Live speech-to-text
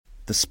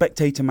The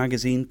Spectator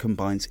magazine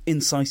combines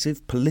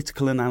incisive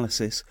political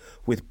analysis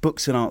with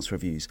books and arts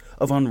reviews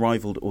of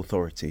unrivalled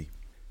authority.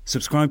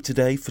 Subscribe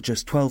today for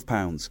just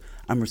 £12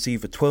 and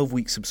receive a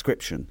 12-week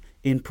subscription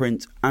in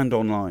print and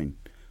online,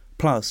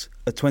 plus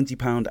a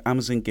 £20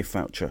 Amazon gift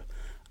voucher,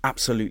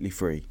 absolutely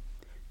free.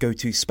 Go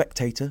to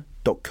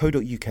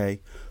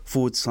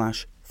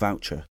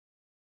spectator.co.uk/voucher.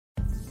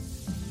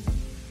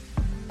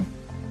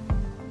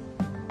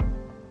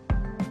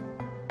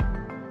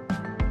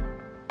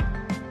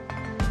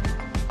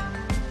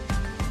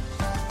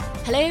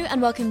 Hello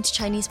and welcome to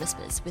Chinese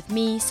Whispers with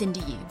me, Cindy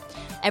Yu.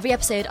 Every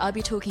episode I'll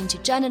be talking to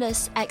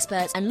journalists,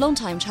 experts and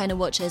long-time China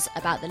watchers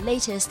about the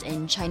latest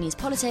in Chinese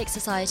politics,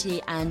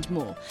 society and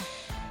more.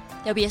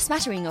 There'll be a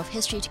smattering of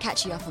history to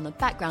catch you up on the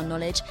background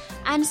knowledge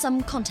and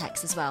some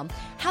context as well.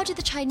 How do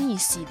the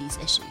Chinese see these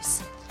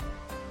issues?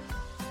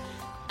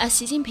 As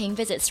Xi Jinping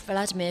visits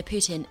Vladimir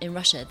Putin in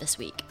Russia this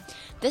week,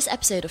 this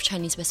episode of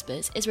Chinese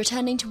Whispers is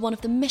returning to one of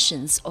the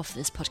missions of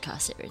this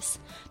podcast series,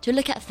 to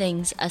look at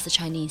things as the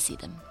Chinese see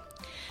them.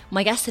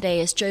 My guest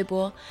today is Zhou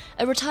Bo,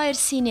 a retired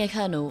senior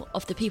colonel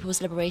of the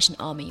People's Liberation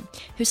Army,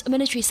 whose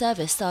military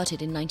service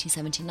started in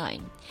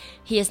 1979.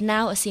 He is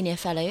now a senior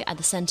fellow at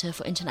the Center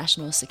for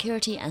International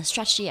Security and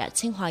Strategy at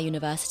Tsinghua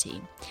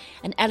University,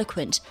 an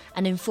eloquent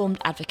and informed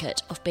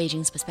advocate of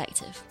Beijing's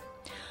perspective.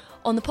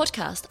 On the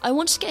podcast, I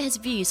wanted to get his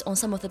views on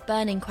some of the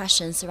burning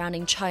questions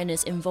surrounding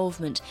China's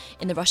involvement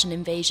in the Russian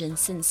invasion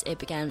since it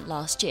began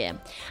last year,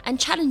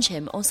 and challenge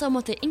him on some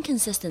of the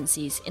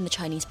inconsistencies in the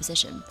Chinese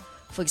position.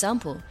 For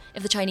example,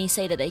 if the Chinese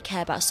say that they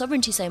care about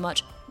sovereignty so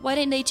much, why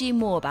don't they do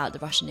more about the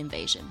Russian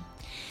invasion?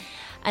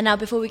 And now,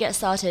 before we get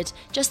started,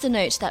 just a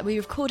note that we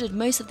recorded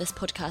most of this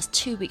podcast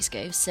 2 weeks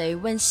ago, so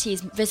when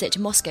Xi's visit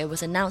to Moscow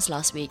was announced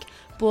last week,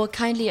 Bo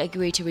kindly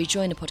agreed to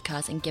rejoin the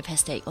podcast and give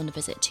his take on the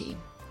visit too.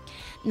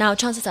 Now,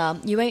 chances are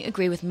you won't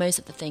agree with most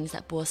of the things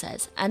that Bo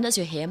says, and as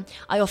you'll hear,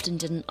 I often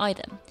didn't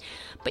either.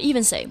 But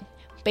even so,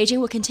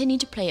 Beijing will continue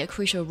to play a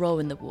crucial role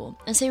in the war,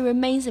 and so it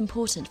remains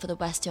important for the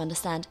West to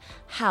understand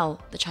how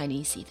the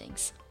Chinese see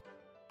things.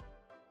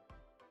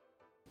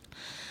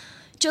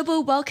 Zhou Bo,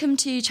 welcome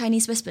to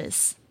Chinese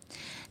Whispers.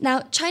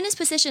 Now, China's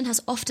position has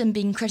often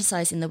been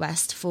criticised in the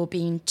West for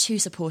being too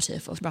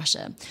supportive of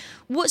Russia.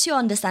 What's your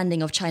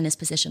understanding of China's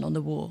position on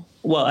the war?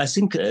 Well, I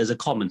think as a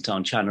comment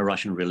on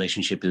China-Russian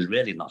relationship is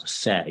really not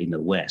fair in the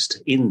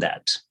West, in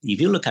that if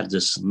you look at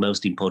this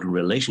most important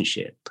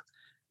relationship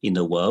in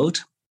the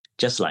world,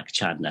 just like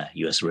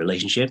China-US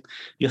relationship,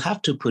 you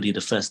have to put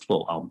it first of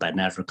all on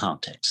bilateral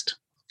context.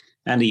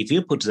 And if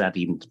you put that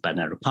in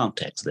bilateral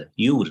context,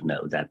 you would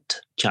know that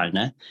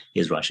China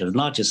is Russia's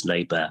largest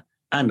neighbor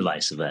and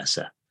vice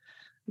versa.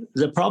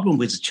 The problem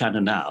with China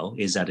now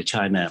is that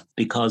China,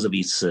 because of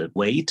its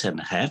weight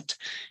and heft,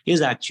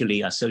 is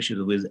actually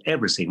associated with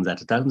everything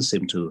that doesn't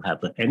seem to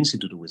have anything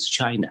to do with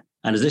China.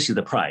 And this is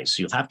the price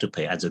you have to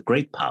pay as a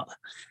great power.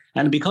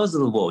 And because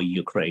of the war in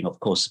Ukraine, of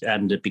course,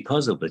 and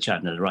because of the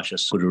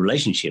China-Russia's good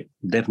relationship,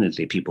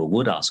 definitely people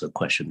would ask a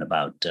question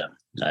about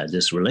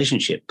this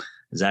relationship.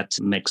 That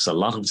makes a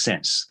lot of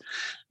sense.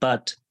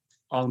 But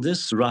on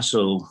this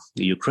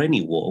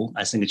Russo-Ukrainian war,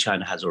 I think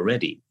China has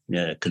already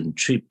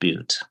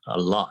contributed a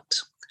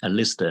lot, at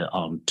least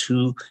on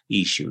two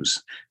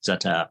issues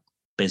that are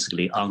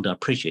basically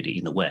underappreciated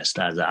in the West,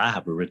 as I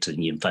have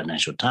written in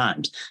Financial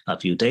Times a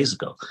few days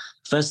ago.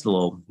 First of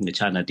all,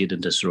 China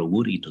didn't throw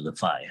wood into the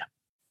fire.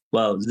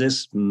 Well,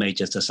 this may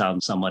just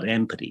sound somewhat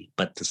empty,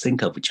 but to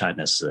think of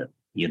China's,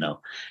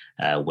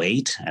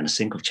 weight and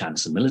think of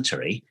China's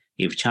military.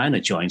 If China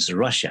joins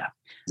Russia,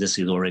 this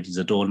is already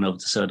the dawn of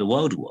the Third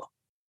World War.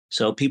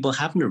 So people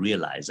haven't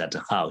realized that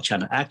how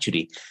China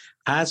actually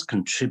has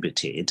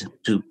contributed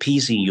to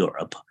peace in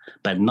Europe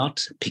by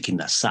not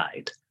picking a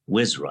side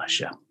with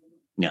Russia.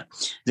 Yeah.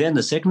 Then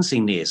the second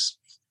thing is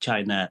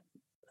China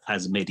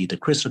has made it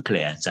crystal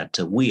clear that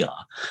we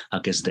are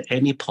against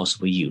any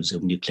possible use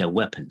of nuclear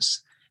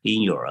weapons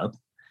in Europe.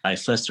 I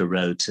first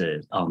wrote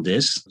on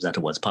this, that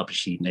was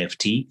published in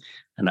FT,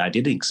 and I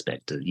didn't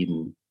expect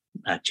in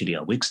actually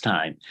a week's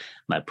time,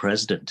 my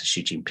president,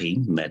 Xi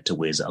Jinping, met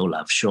with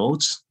Olaf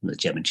Scholz, the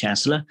German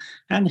chancellor,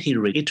 and he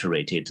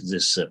reiterated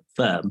this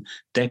firm,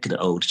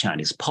 decade-old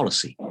Chinese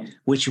policy,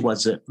 which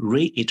was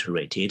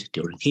reiterated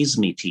during his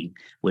meeting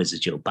with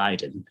Joe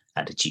Biden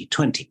at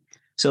G20.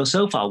 So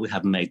far we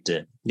have made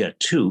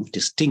two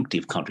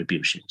distinctive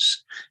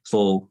contributions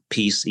for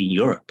peace in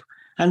Europe.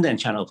 And then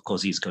China, of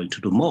course, is going to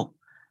do more.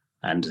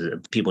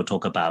 And people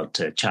talk about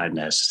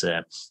China's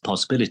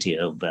possibility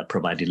of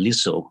providing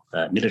lethal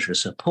military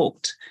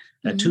support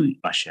to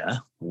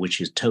Russia,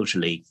 which is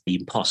totally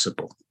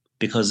impossible,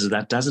 because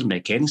that doesn't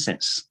make any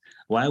sense.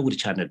 Why would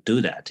China do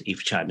that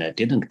if China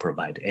didn't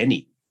provide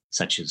any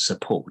such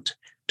support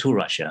to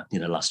Russia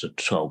in the last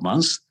 12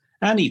 months?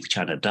 And if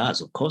China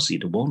does, of course,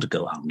 it won't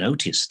go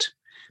unnoticed.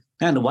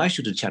 And why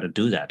should China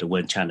do that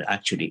when China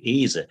actually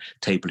is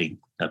tabling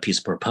a peace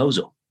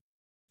proposal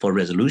for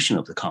resolution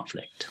of the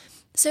conflict?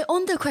 So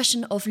on the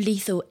question of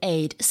lethal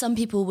aid, some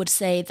people would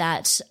say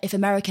that if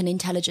American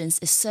intelligence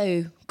is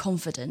so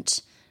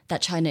confident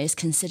that China is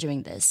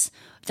considering this,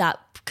 that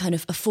kind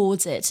of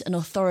affords it an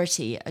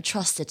authority, a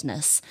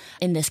trustedness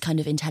in this kind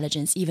of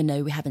intelligence, even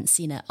though we haven't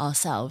seen it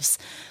ourselves.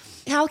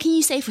 How can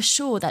you say for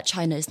sure that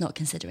China is not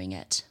considering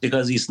it?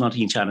 Because it's not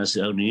in China's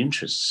own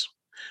interests.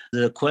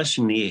 The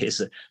question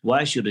is,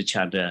 why should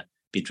China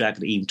be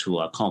dragged into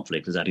a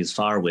conflict that is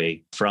far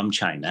away from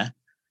China,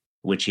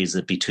 which is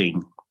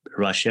between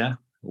Russia,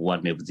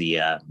 one of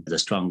the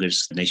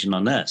strongest nation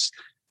on earth,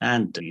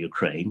 and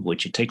Ukraine,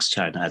 which takes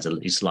China as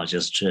its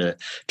largest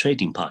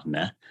trading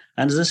partner.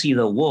 And this is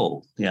a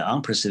war,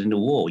 unprecedented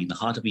war in the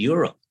heart of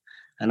Europe.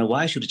 And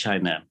why should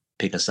China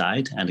pick a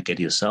side and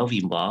get itself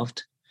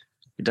involved?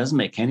 It doesn't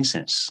make any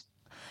sense.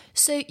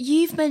 So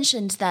you've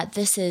mentioned that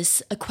this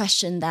is a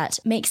question that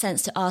makes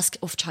sense to ask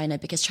of China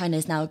because China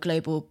is now a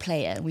global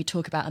player. We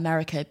talk about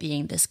America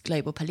being this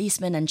global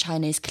policeman, and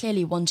China is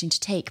clearly wanting to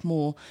take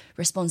more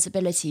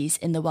responsibilities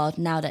in the world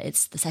now that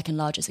it's the second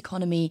largest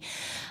economy.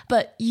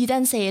 But you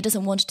then say it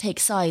doesn't want to take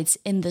sides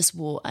in this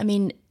war. I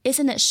mean,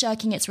 isn't it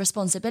shirking its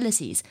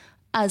responsibilities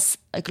as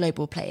a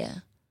global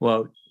player?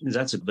 Well,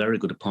 that's a very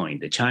good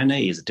point. China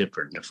is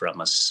different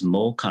from a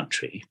small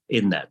country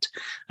in that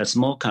a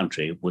small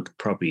country would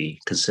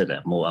probably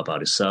consider more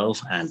about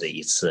itself and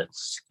its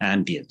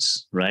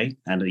ambience, right?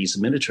 And its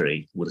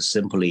military would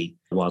simply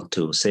want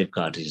to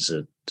safeguard its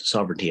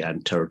sovereignty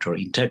and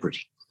territorial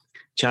integrity.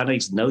 China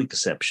is no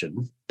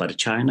exception, but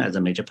China as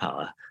a major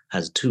power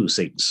has two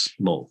things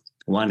more.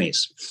 One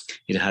is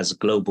it has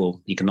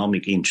global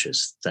economic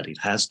interests that it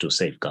has to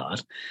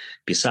safeguard.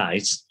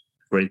 Besides,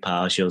 great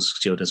power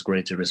showed us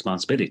greater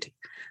responsibility.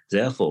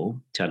 Therefore,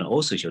 China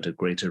also showed a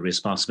greater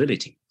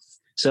responsibility.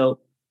 So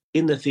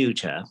in the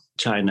future,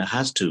 China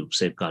has to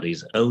safeguard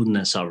its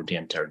own sovereignty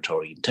and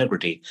territorial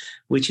integrity,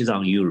 which is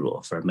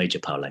unusual for a major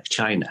power like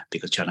China,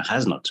 because China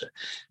has not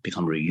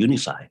become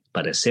reunified.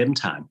 But at the same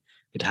time,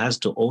 it has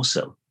to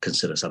also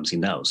consider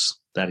something else.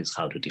 That is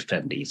how to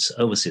defend its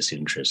overseas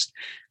interests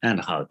and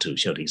how to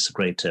show its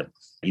greater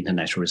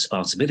international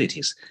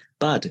responsibilities.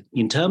 But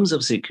in terms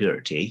of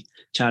security,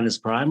 China's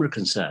primary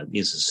concern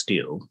is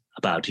still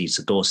about its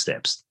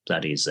doorsteps,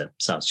 that is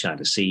South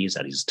China Sea,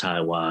 that is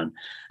Taiwan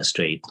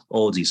Strait,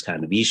 all these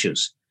kind of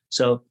issues.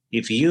 So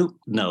if you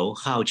know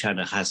how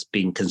China has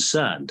been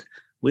concerned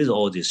with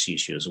all these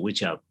issues,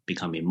 which are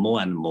becoming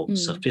more and more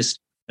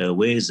sophisticated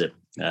with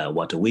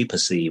what we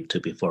perceive to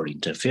be foreign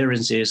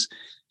interferences,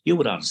 you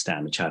would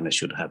understand China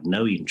should have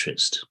no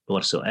interest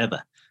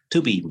whatsoever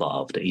to be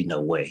involved in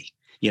a way,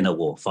 in a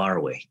war far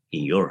away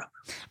in Europe.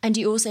 And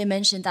you also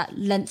mentioned that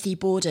lengthy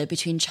border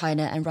between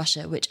China and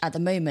Russia, which at the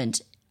moment,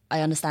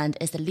 I understand,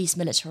 is the least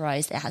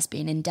militarized it has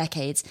been in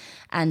decades.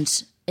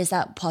 And is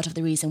that part of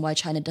the reason why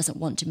China doesn't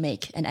want to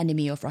make an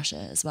enemy of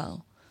Russia as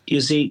well? You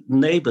see,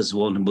 neighbors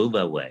won't move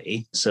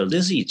away. So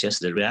this is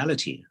just the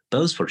reality,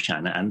 both for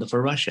China and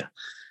for Russia.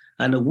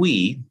 And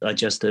we are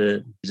just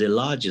the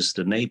largest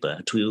neighbor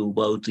to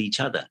both each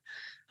other.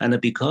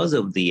 And because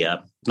of the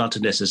not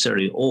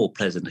necessarily all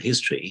pleasant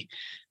history,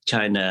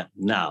 China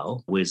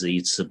now, with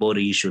its border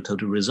issue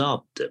totally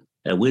resolved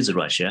with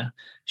Russia,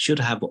 should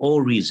have all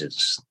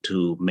reasons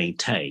to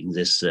maintain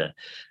this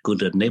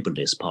good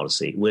neighborliness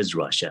policy with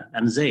Russia.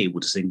 And they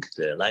would think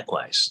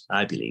likewise,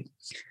 I believe.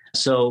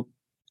 So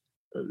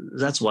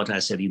that's what I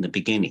said in the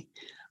beginning.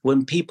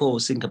 When people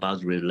think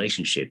about the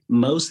relationship,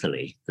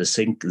 mostly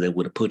they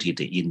would put it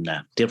in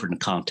a different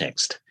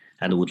context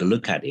and would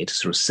look at it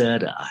through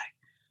third eye.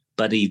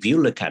 But if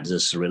you look at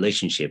this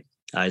relationship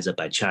either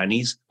by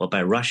Chinese or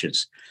by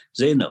Russians,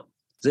 they know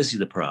this is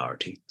the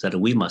priority, that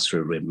we must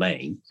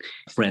remain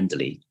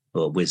friendly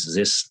with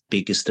this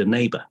biggest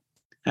neighbor.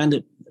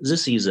 And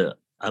this is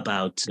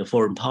about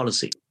foreign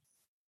policy.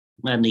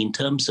 And in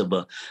terms of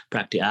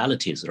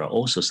practicalities, there are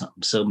also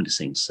so many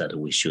things that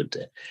we should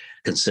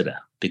consider,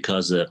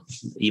 because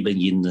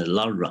even in the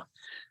long run,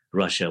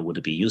 Russia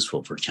would be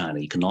useful for China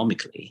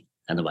economically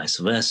and vice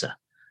versa.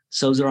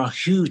 So there are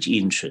huge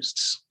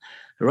interests.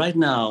 Right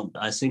now,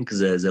 I think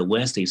the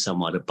West is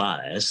somewhat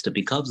biased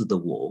because of the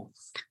war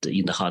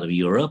in the heart of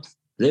Europe.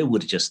 They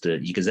would just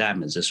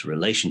examine this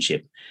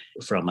relationship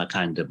from a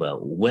kind of a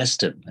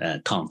Western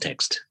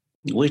context,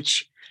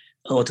 which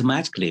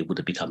automatically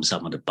would become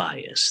somewhat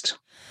biased.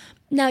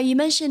 Now, you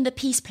mentioned the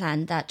peace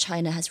plan that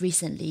China has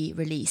recently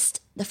released.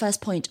 The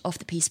first point of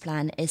the peace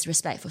plan is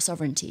respect for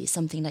sovereignty,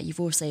 something that you've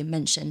also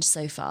mentioned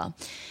so far.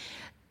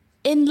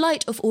 In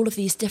light of all of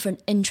these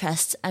different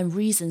interests and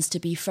reasons to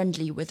be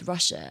friendly with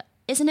Russia,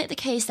 isn't it the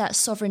case that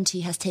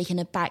sovereignty has taken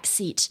a back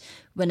seat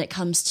when it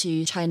comes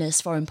to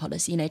China's foreign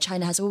policy? You know,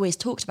 China has always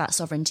talked about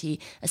sovereignty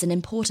as an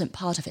important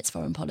part of its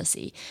foreign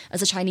policy.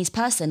 As a Chinese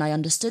person, I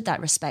understood that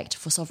respect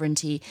for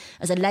sovereignty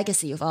as a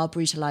legacy of our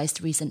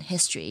brutalized recent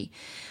history.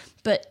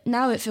 But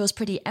now it feels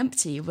pretty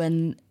empty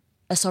when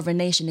a sovereign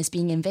nation is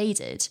being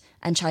invaded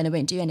and China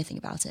won't do anything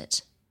about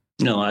it.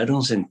 No, I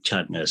don't think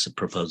China's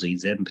proposal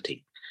is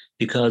empty.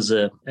 Because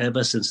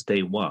ever since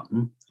day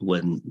one,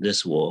 when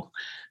this war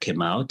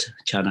came out,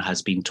 China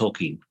has been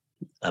talking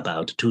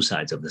about two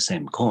sides of the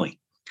same coin.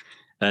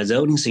 The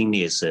only thing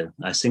is,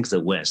 I think the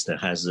West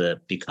has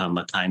become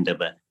a kind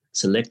of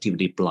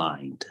selectively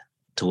blind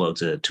towards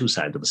the two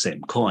sides of the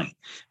same coin,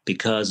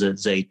 because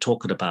they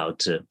talked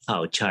about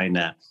how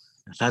China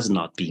has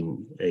not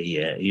been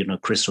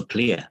crystal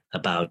clear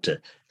about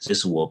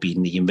this war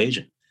being the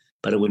invasion.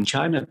 But when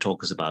China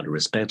talks about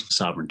respect for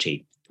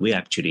sovereignty, we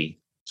actually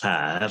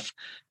have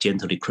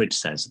gently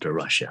criticized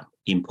Russia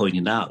in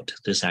pointing out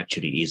this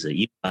actually is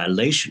a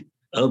violation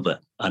of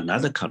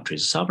another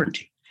country's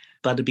sovereignty.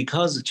 But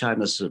because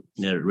China's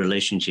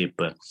relationship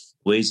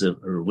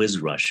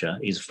with Russia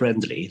is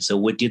friendly, so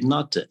we did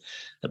not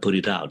put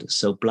it out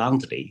so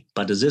bluntly.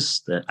 But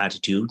this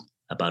attitude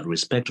about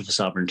respect for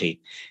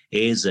sovereignty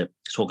is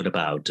talked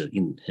about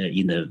in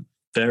the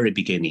very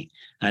beginning,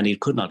 and it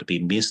could not be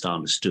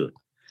misunderstood.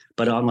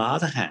 But on the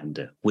other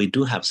hand, we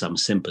do have some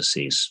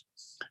sympathies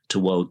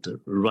toward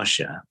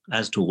Russia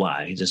as to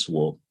why this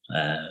war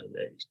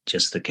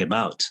just came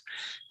out,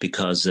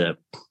 because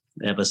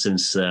ever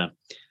since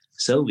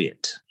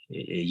Soviet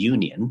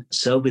Union,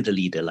 Soviet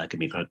leader like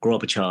Mikhail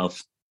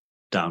Gorbachev,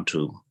 down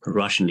to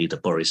Russian leader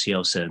Boris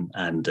Yeltsin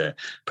and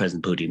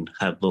President Putin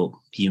have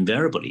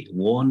invariably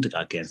warned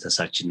against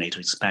such NATO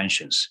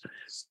expansions.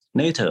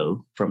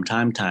 NATO, from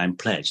time to time,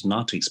 pledged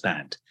not to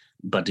expand,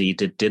 but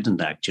it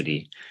didn't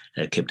actually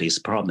keep its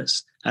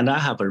promise. And I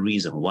have a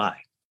reason why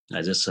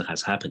this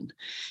has happened,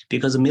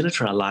 because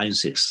military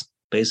alliances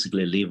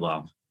basically live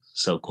on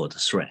so-called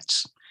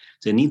threats.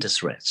 They need the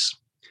threats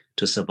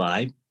to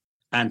survive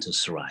and to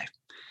thrive.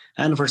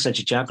 And for such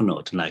a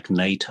juggernaut like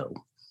NATO,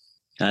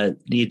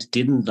 it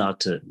did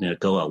not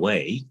go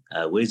away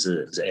with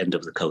the end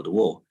of the Cold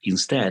War.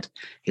 Instead,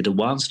 it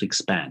wants to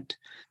expand.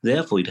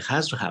 Therefore, it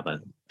has to have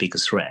a big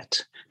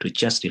threat to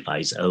justify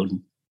its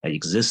own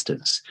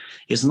existence.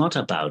 It's not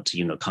about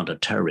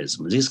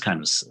counterterrorism. These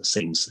kind of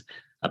things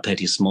are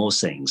petty small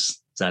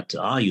things that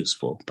are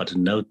useful, but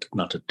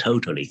not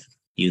totally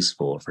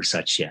useful for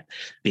such a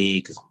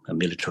big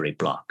military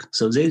bloc.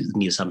 So they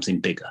need something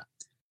bigger,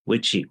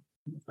 which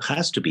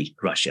has to be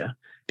Russia,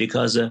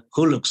 because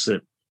who looks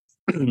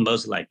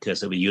most like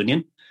Soviet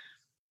Union?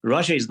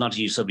 Russia is not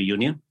the Soviet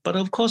Union, but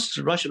of course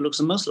Russia looks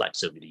most like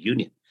Soviet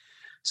Union.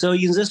 So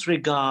in this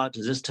regard,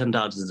 this turned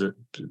out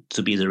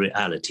to be the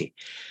reality.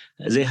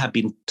 They have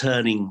been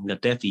turning a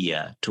deaf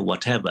ear to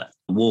whatever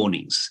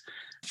warnings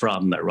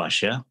from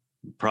Russia.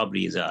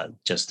 Probably they are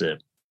just a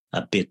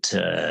bit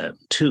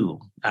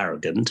too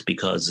arrogant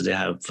because they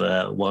have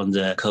won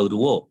the Cold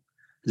War.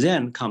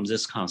 Then comes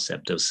this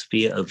concept of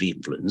sphere of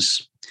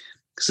influence.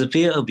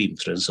 Sphere of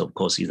influence, of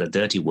course, is a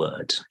dirty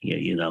word.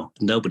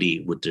 Nobody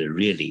would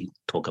really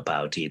talk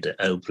about it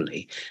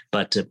openly.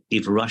 But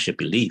if Russia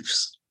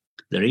believes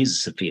there is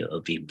a sphere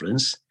of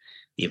influence,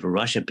 if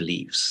Russia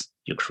believes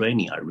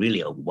Ukrainians are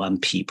really of one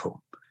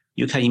people,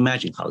 you can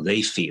imagine how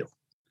they feel.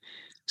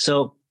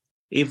 So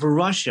if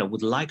Russia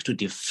would like to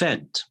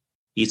defend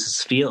its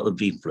sphere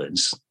of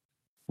influence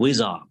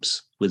with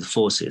arms, with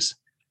forces,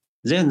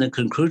 then the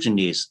conclusion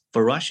is,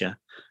 for Russia,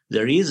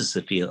 there is a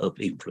sphere of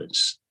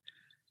influence.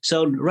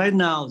 So right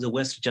now, the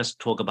West just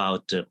talk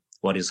about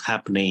what is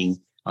happening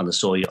on the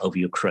soil of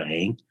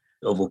Ukraine.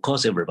 Of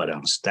course, everybody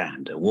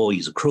understands war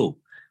is cruel,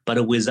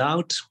 but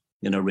without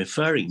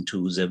referring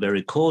to the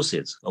very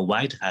causes of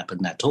why it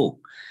happened at all.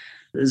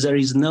 There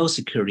is no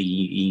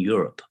security in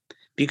Europe,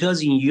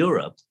 because in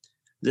Europe,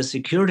 the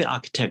security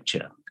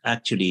architecture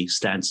actually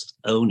stands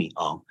only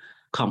on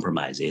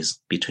compromises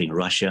between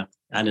Russia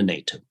and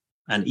NATO.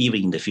 And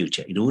even in the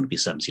future, it would be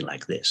something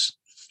like this.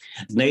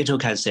 NATO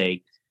can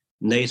say,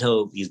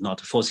 NATO is not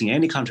forcing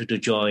any country to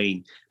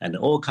join, and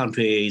all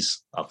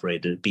countries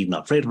being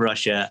afraid of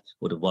Russia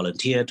would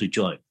volunteer to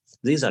join.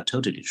 These are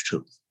totally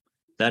true.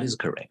 That is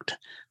correct.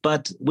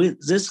 But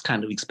with this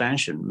kind of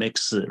expansion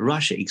makes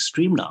Russia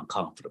extremely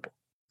uncomfortable.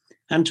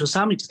 And to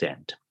some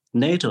extent,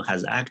 NATO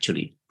has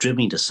actually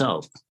driven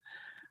itself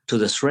to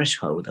the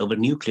threshold of a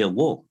nuclear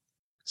war.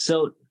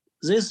 So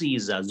this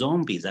is a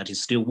zombie that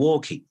is still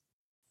walking.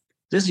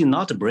 This is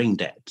not brain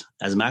dead,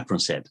 as Macron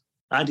said.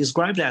 I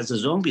described it as a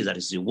zombie that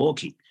is still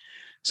walking.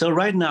 So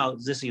right now,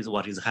 this is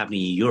what is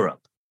happening in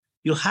Europe.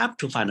 You have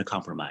to find a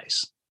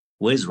compromise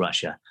with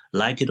Russia,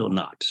 like it or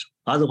not.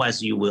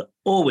 Otherwise, you will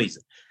always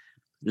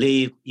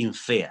live in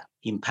fear,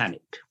 in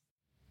panic.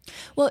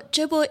 Well,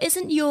 Zhou Bo,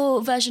 isn't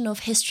your version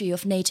of history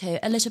of NATO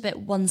a little bit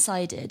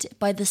one-sided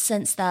by the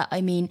sense that,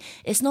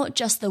 it's not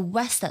just the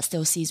West that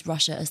still sees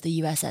Russia as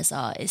the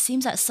USSR. It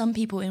seems that some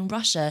people in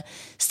Russia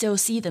still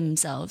see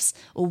themselves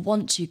or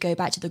want to go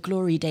back to the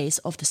glory days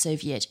of the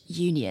Soviet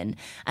Union.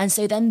 And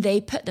so then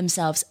they put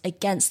themselves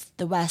against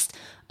the West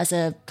as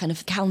a kind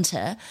of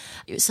counter.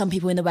 Some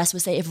people in the West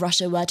would say if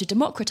Russia were to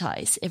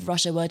democratize, if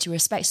Russia were to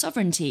respect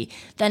sovereignty,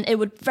 then it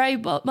would very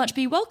much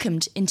be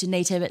welcomed into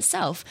NATO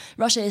itself.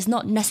 Russia is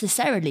not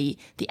necessarily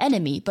the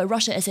enemy, but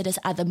Russia as it is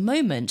at the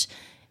moment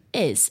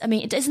is.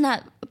 Isn't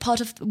that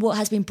part of what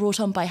has been brought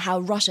on by how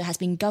Russia has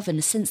been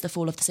governed since the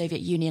fall of the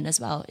Soviet Union as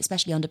well,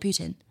 especially under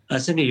Putin? I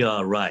think you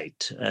are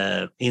right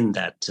in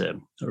that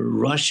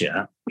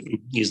Russia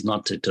is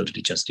not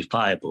totally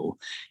justifiable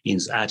in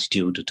its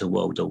attitude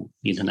toward the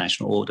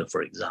international order,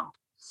 for example.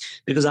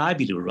 Because I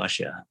believe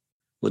Russia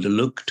would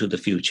look to the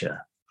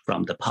future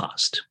from the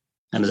past.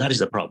 And that is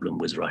the problem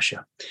with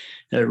Russia.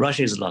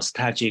 Russia is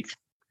nostalgic.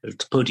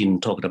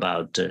 Putin talked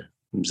about the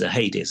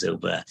heydays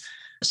of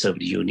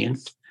Soviet Union.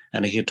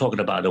 And he talked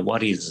about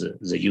what is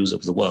the use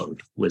of the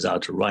world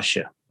without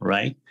Russia,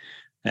 right?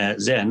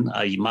 Then,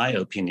 in my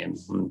opinion,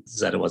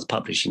 that was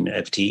published in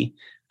FT,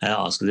 I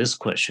asked this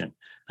question,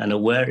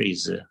 and where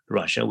is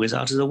Russia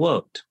without the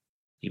world?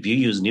 If you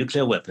use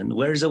nuclear weapon,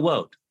 where is the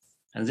world?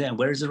 And then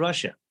where is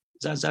Russia?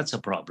 That's a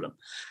problem.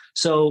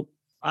 So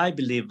I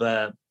believe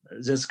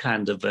this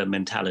kind of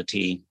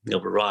mentality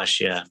of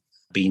Russia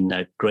being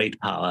a great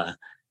power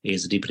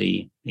is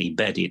deeply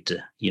embedded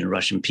in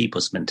Russian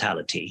people's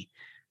mentality.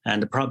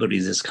 And probably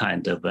this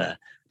kind of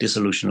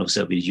dissolution of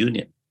Soviet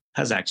Union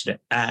has actually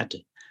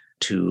added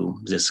to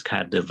this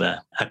kind of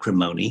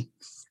acrimony.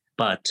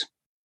 But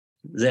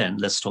then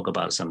let's talk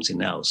about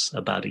something else,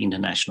 about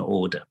international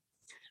order.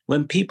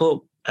 When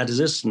people at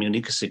this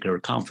Munich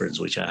Security Conference,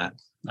 which I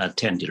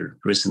attended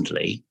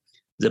recently,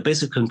 the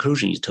basic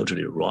conclusion is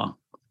totally wrong.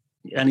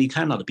 And it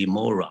cannot be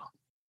more wrong.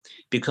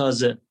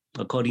 Because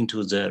according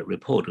to the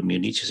report of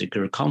Munich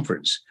Security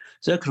Conference,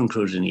 the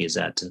conclusion is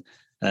that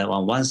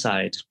on one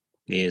side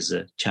is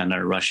China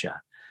and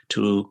Russia,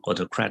 two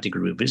autocratic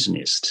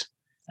revisionists.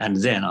 And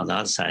then on the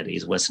other side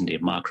is Western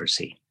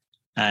democracy.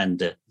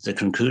 And the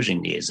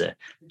conclusion is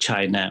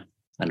China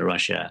and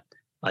Russia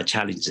are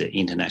challenging the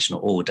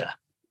international order.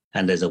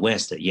 And the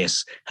West,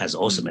 yes, has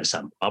also made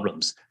some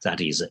problems.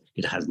 That is,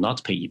 it has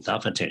not paid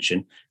enough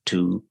attention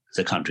to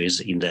the countries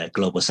in the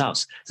global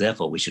South.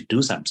 Therefore, we should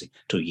do something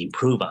to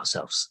improve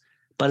ourselves.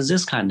 But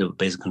this kind of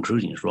basic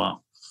conclusion is wrong.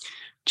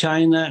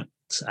 China's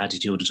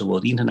attitude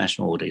toward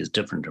international order is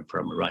different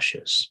from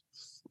Russia's,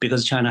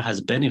 because China has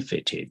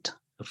benefited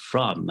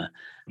from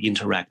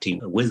interacting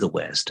with the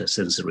West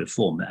since the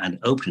reform and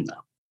opening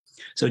up.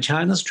 So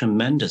China's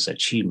tremendous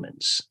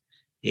achievements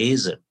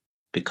is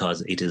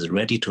because it is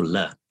ready to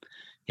learn.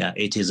 Yeah,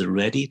 it is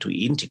ready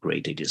to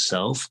integrate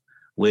itself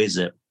with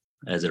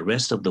the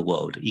rest of the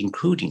world,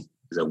 including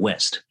the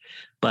West.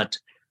 But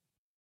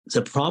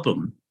the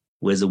problem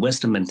with the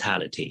Western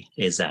mentality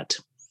is that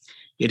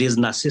it is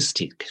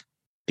narcissistic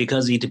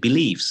because it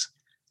believes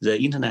the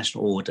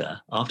international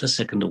order after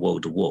Second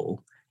World War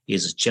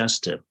is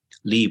just a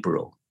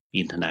liberal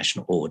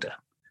international order.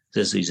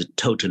 This is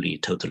totally,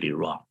 totally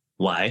wrong.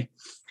 Why?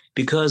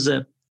 Because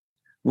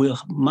we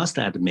must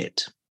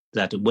admit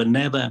that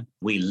whenever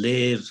we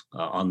live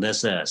on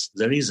this earth,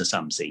 there is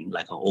something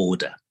like an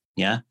order,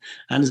 yeah?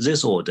 And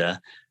this order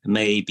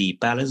may be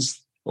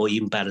balanced or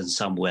imbalanced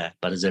somewhere,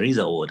 but there is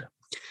an order.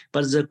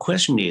 But the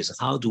question is,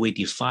 how do we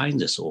define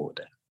this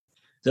order?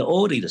 The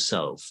order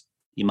itself,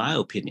 in my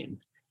opinion,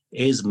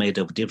 is made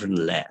of different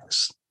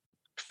layers.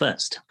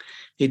 First,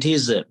 it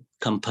is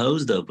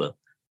composed of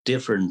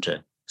different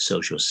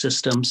social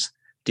systems,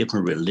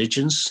 different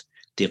religions,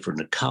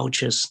 different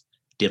cultures,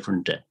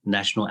 different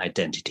national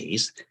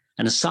identities,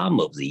 and some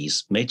of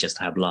these may just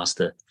have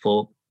lasted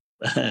for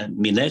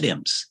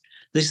millenniums.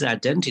 This is the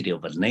identity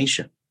of a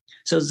nation.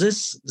 So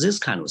this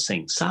kind of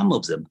thing, some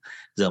of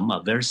them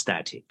are very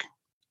static.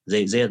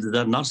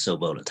 They're not so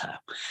volatile.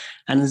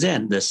 And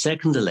then the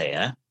second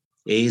layer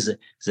is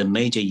the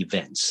major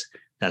events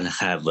that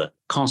have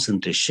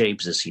constantly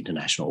shaped this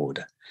international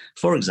order.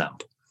 For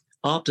example,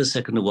 after the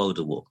Second World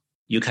War,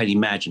 you can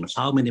imagine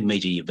how many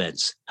major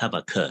events have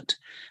occurred.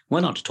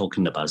 We're not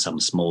talking about some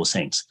small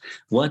things.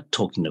 We're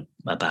talking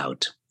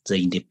about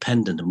the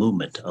independent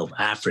movement of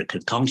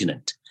African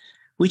continent,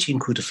 which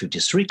includes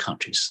 53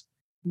 countries.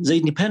 The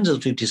independence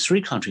of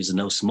 53 countries is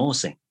no small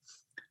thing.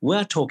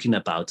 We're talking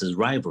about the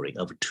rivalry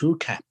of two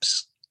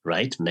camps,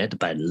 right? Led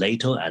by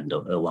NATO and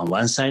on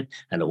one side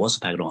and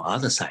Wolfpack on the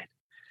other side.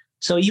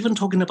 So even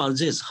talking about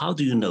this, how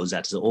do you know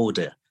that the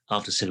order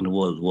after the Second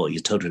World War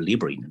is totally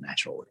liberal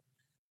international order?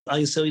 Are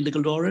you so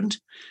ignorant?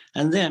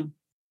 And then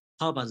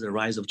how about the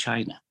rise of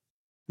China?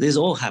 This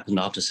all happened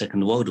after the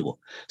Second World War.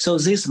 So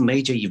these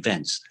major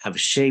events have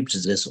shaped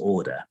this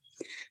order.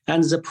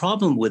 And the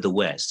problem with the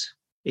West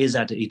is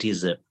that it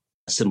is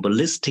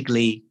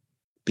symbolistically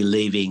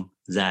believing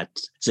that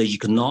the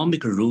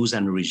economic rules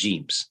and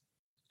regimes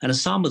and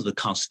some of the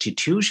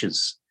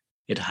constitutions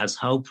it has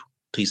helped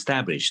to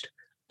establish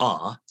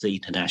are the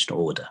international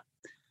order,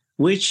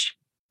 which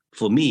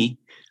for me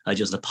are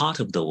just a part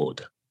of the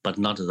order, but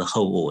not the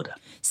whole order.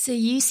 So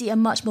you see a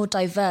much more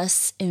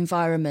diverse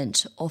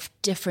environment of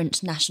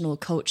different national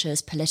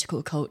cultures,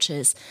 political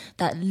cultures,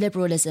 that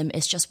liberalism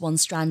is just one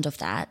strand of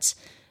that,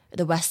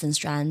 the Western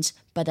strand,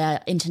 but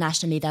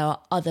internationally there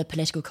are other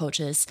political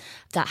cultures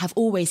that have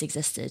always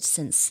existed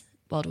since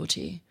World War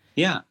II.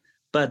 Yeah,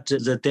 but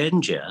the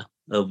danger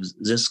of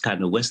this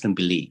kind of Western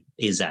belief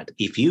is that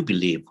if you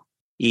believe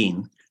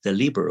in the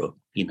liberal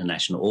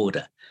international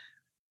order,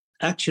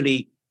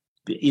 actually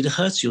it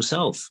hurts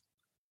yourself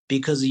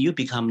because you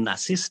become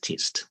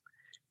narcissist.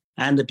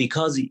 And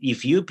because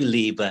if you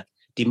believe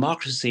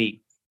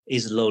democracy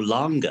is no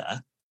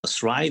longer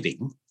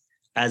thriving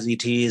as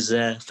it is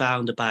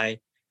found by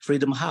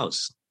Freedom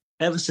House,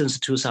 ever since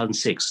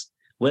 2006,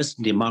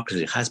 Western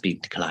democracy has been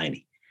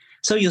declining.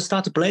 So you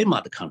start to blame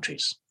other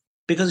countries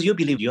because you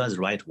believe you are the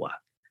right one,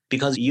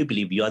 because you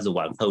believe you are the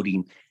one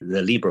holding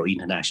the liberal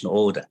international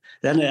order.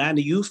 And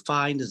you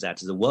find that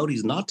the world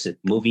is not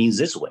moving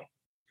this way.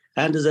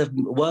 And the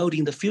world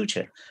in the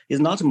future is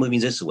not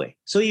moving this way.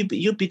 So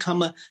you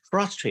become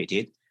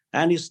frustrated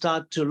and you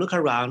start to look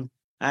around,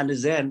 and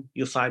then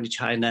you find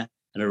China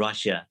and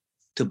Russia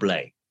to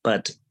blame.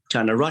 But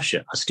China and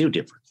Russia are still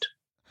different.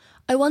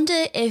 I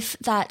wonder if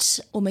that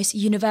almost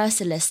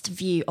universalist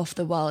view of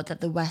the world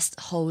that the West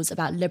holds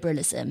about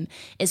liberalism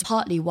is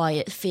partly why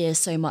it fears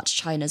so much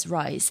China's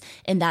rise,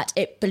 in that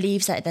it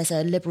believes that there's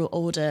a liberal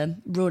order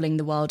ruling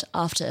the world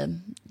after,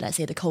 let's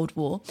say, the Cold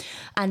War.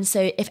 And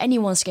so if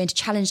anyone's going to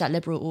challenge that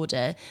liberal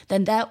order,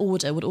 then their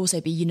order would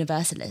also be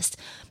universalist.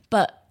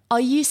 But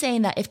are you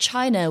saying that if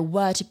China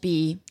were to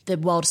be the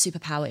world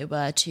superpower, it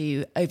were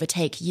to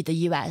overtake the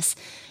US,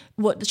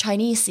 what the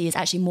Chinese see is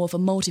actually more of a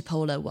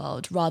multipolar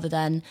world rather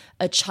than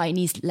a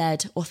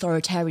Chinese-led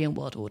authoritarian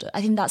world order?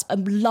 I think that's a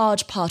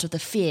large part of the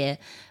fear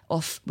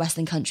of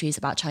Western countries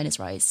about China's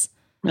rise.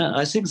 Yeah,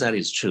 I think that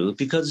is true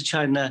because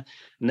China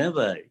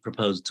never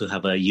proposed to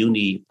have a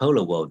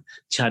unipolar world.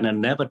 China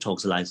never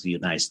talks like the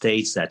United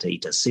States that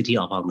it's a city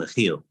up on the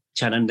hill.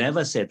 China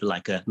never said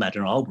like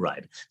Madeleine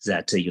Albright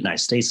that the United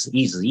States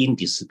is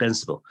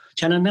indispensable.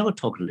 China never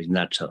talked in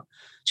that tone.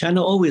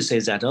 China always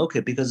says that, okay,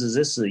 because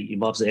this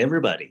involves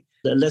everybody,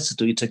 let's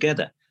do it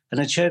together.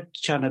 And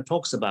China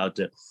talks about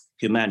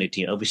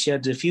humanity of a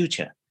shared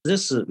future.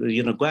 This,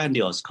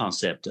 grandiose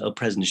concept of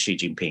President Xi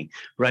Jinping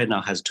right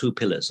now has two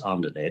pillars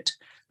under it.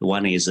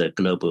 One is a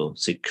global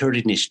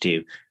security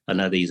initiative.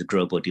 Another is a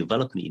global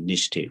development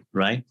initiative,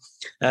 right?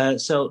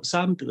 So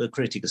some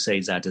critics say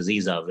that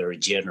these are very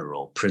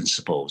general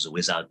principles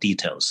without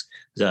details.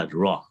 That's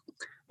wrong.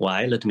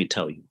 Why? Let me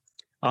tell you.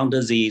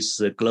 Under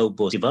this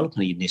global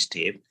development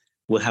initiative,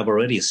 we have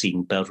already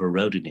seen Belt and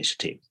Road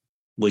Initiative,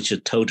 which is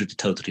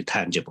totally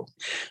tangible,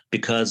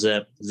 because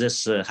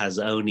this has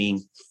only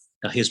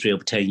a history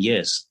of 10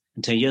 years.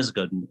 10 years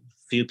ago,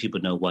 few people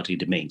know what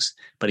it means.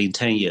 But in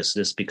 10 years,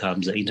 this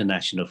becomes an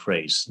international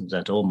phrase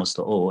that almost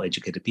all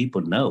educated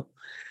people know.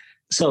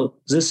 So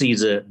this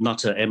is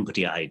not an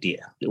empty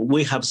idea.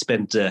 We have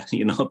spent,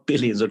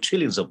 billions or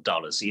trillions of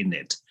dollars in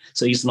it.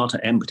 So it's not an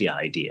empty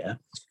idea.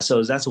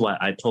 So that's why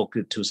I talk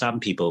to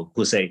some people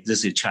who say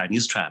this is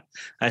Chinese trap.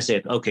 I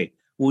said, okay,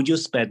 would you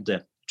spend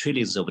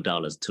trillions of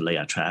dollars to lay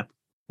a trap?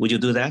 Would you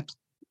do that?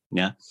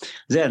 Yeah.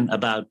 Then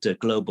about the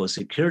global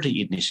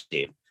security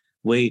initiative,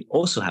 we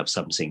also have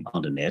something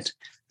on the net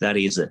that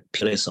is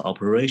police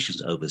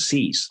operations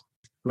overseas.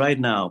 Right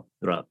now,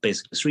 there are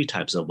basically three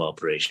types of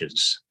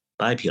operations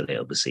by PLA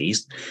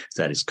overseas.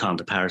 That is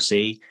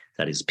counter-piracy,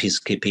 that is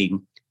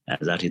peacekeeping, and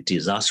that is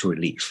disaster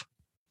relief.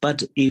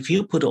 But if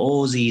you put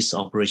all these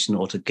operations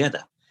all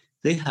together,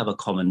 they have a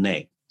common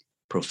name.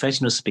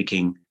 Professionally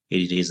speaking,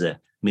 it is a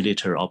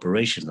military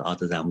operation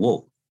other than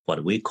war,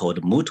 what we call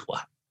the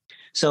mutua.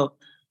 So,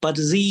 but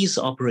these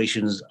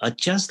operations are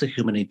just a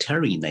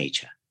humanitarian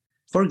nature.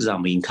 For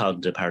example, in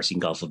counter-piracy in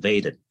Gulf of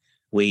Aden,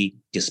 we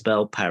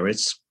dispelled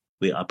pirates,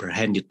 we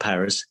apprehended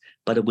pirates,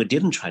 but we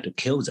didn't try to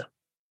kill them.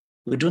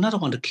 We do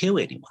not want to kill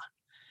anyone.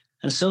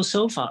 And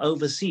so far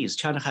overseas,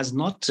 PLA has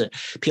not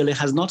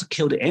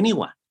killed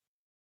anyone.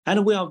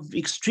 And we are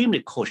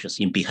extremely cautious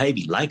in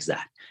behaving like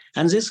that.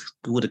 And this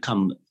would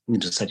come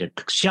into such a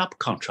sharp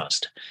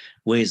contrast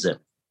with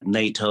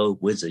NATO,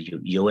 with the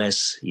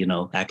US,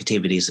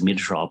 activities,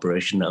 military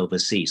operation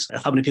overseas.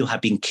 How many people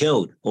have been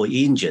killed or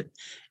injured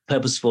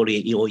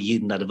purposefully or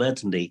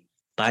inadvertently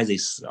by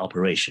these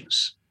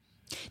operations?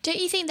 Don't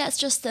you think that's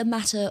just a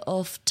matter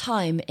of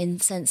time, in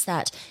the sense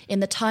that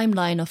in the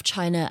timeline of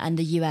China and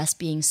the US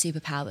being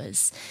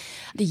superpowers,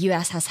 the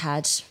US has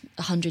had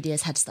 100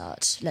 years head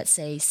start, let's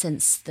say,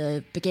 since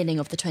the beginning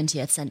of the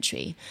 20th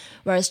century.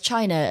 Whereas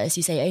China, as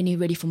you say, only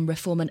really from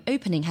reform and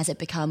opening has it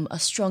become a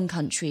strong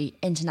country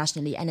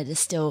internationally, and it is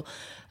still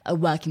a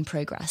work in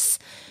progress.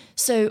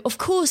 So, of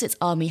course, its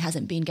army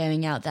hasn't been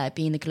going out there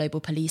being the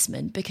global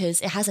policeman because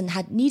it hasn't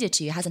had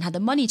the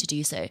money to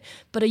do so.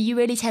 But are you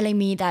really telling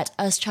me that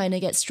as China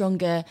gets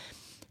stronger,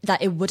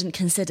 that it wouldn't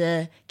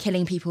consider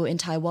killing people in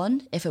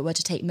Taiwan if it were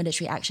to take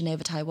military action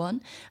over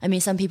Taiwan? I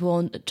mean, some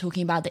people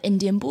talking about the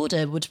Indian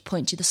border would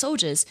point to the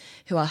soldiers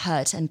who are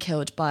hurt and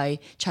killed by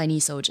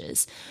Chinese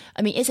soldiers.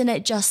 I mean, isn't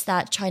it just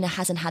that China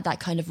hasn't had that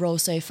kind of role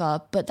so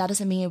far, but that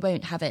doesn't mean it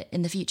won't have it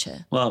in the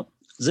future? Well,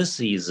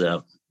 this is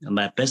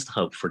my best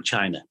hope for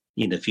China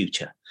in the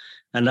future.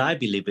 And I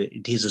believe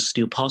it is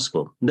still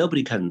possible.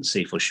 Nobody can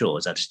say for sure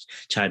that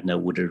China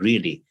would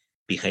really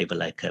behave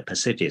like a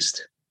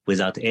pacifist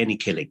without any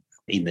killing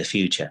in the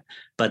future.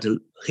 But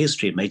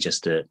history may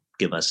just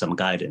give us some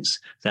guidance.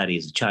 That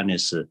is,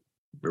 China's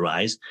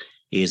rise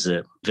is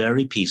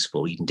very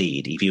peaceful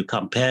indeed if you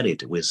compare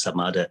it with some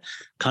other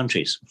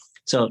countries.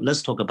 So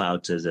let's talk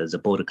about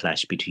the border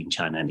clash between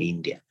China and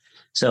India.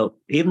 So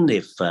even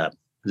if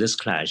this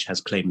clash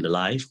has claimed the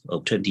life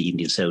of 20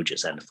 Indian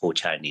soldiers and 4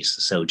 Chinese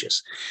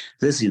soldiers,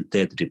 this is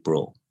deadly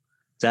brawl.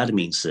 That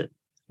means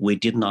we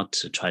did not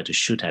try to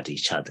shoot at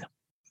each other.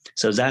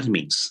 So that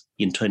means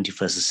in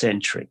 21st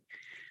century,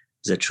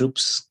 the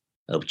troops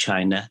of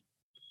China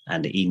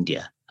and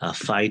India are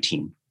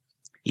fighting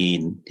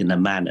in a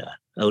manner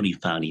only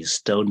found in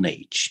Stone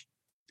Age.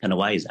 And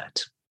why is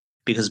that?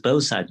 Because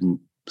both sides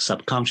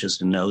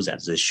subconsciously know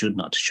that they should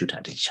not shoot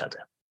at each other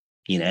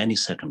in any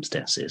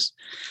circumstances.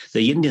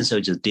 The Indian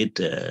soldiers did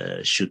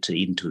shoot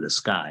into the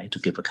sky to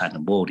give a kind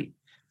of warning,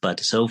 but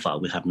so far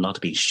we have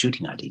not been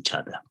shooting at each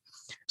other.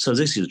 So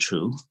this is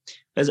true.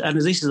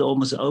 And this is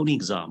almost the only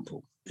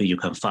example that you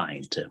can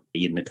find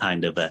in the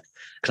kind of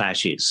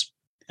clashes.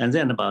 And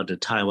then about the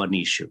Taiwan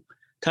issue.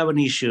 Taiwan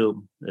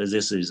issue,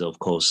 this is, of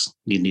course,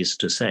 needless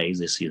to say,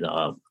 this is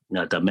a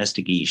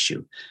domestic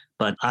issue.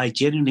 But I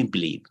genuinely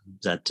believe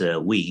that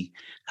we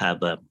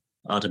have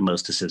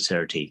utmost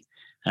sincerity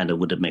and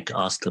would make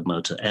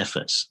utmost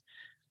efforts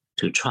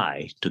to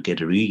try to get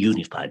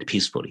reunified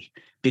peacefully.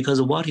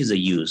 Because what is the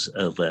use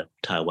of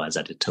Taiwan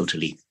that is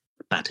totally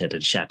battered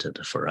and shattered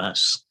for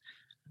us?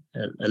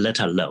 Let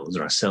alone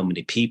there are so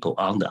many people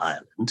on the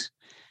island.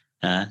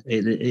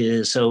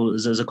 So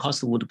the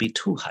cost would be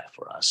too high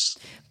for us.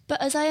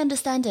 But as I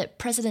understand it,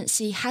 President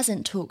Xi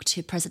hasn't talked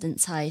to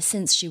President Tsai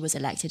since she was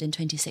elected in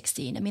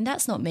 2016. I mean,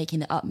 that's not making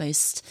the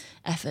utmost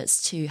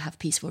efforts to have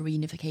peaceful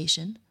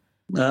reunification.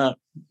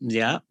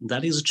 Yeah,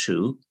 that is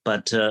true.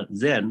 But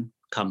then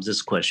comes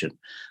this question.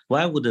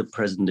 Why would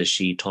President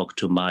Xi talk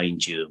to Ma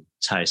Ying-jeou,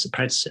 Tsai's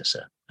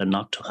predecessor, and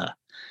not to her?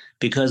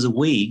 Because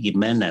we in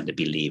mainland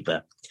believe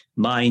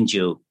Ma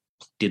Ying-jeou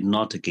did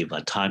not give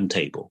a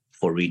timetable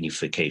for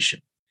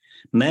reunification.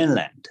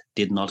 Mainland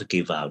did not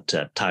give out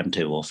a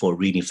timetable for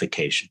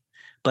reunification.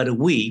 But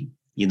we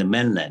in the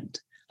mainland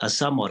are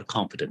somewhat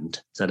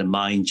confident that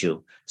Ma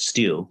Ying-jeou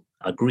still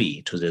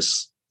agree to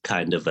this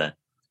kind of a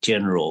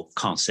general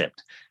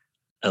concept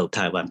of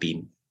Taiwan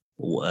being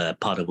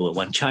part of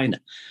one China.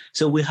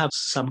 So we have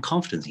some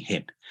confidence in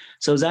him.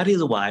 So that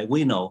is why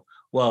we know,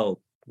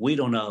 well, we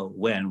don't know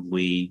when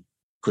we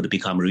could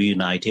become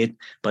reunited,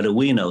 but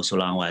we know so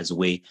long as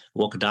we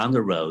walk down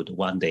the road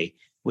one day,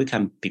 we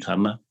can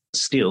become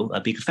still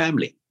a big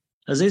family.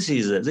 This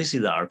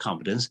is our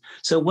confidence.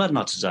 So we're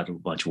not that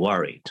much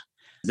worried.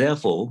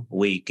 Therefore,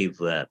 we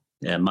give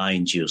Ma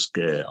Ying-jeou's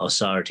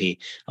authority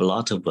a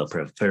lot of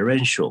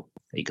preferential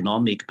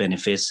economic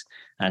benefits,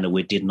 and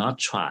we did not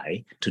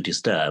try to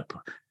disturb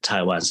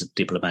Taiwan's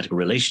diplomatic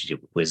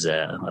relationship with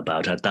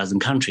about a dozen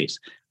countries.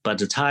 But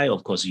the Thai,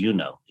 of course,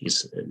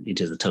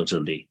 it is a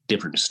totally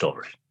different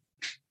story.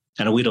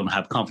 And we don't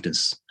have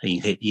confidence in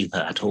her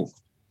at all.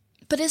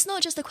 But it's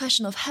not just a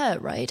question of her,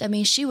 right? I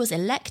mean, she was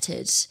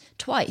elected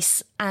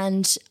twice.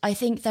 And I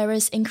think there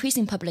is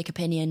increasing public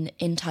opinion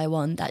in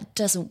Taiwan that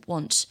doesn't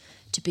want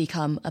to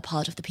become a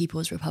part of the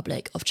People's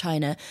Republic of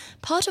China.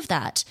 Part of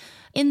that,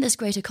 in this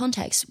greater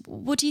context,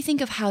 what do you think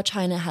of how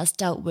China has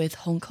dealt with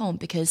Hong Kong?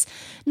 Because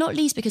not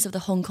least because of the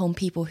Hong Kong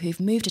people who've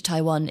moved to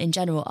Taiwan in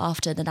general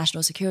after the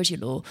national security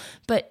law,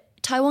 but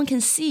Taiwan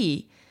can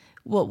see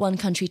what one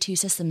country, two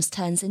systems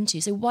turns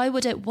into. So why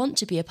would it want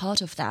to be a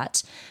part of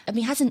that? I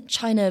mean, hasn't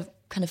China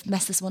kind of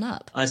messed this one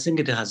up? I think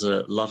it has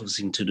a lot of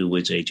things to do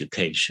with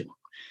education.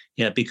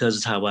 Yeah,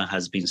 because Taiwan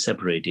has been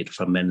separated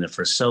from mainland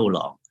for so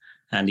long.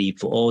 And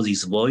if all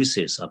these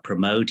voices are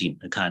promoting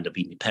a kind of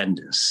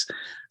independence,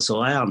 so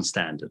I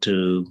understand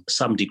to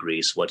some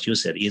degrees what you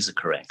said is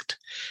correct.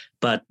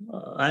 But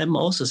I'm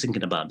also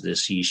thinking about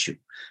this issue.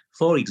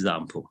 For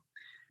example,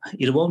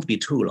 it won't be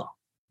too long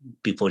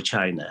before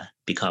China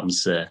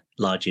becomes the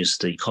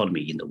largest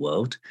economy in the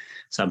world.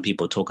 Some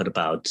people talk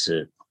about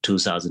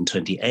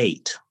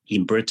 2028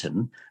 in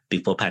Britain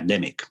before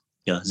pandemic.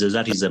 Yeah, so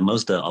that is the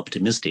most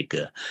optimistic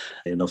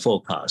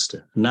forecast.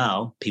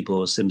 Now,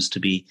 people seems to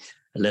be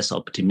less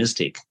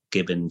optimistic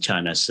given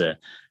China's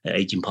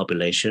aging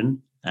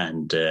population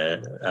and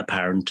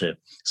apparent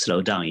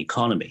slowdown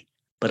economy.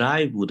 But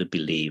I would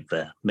believe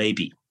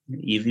maybe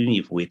even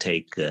if we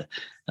take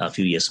a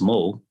few years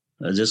more,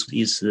 this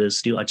is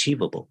still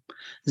achievable.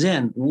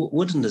 Then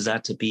wouldn't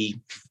that be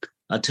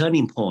a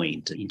turning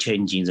point in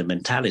changing the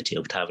mentality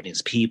of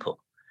Taiwanese people?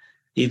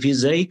 If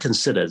they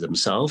consider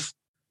themselves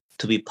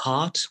to be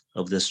part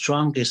of the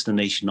strongest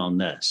nation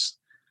on earth,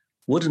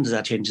 wouldn't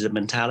that change the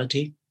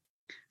mentality?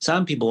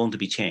 Some people want to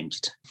be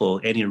changed for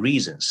any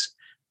reasons,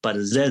 but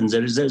then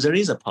there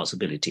is a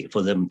possibility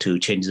for them to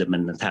change the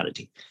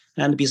mentality.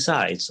 And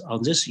besides,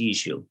 on this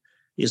issue,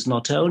 it's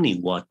not only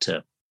what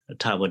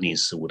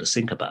Taiwanese would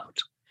think about,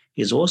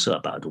 it's also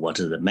about what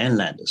the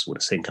mainlanders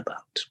would think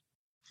about.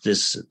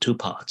 These two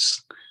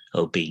parts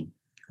of being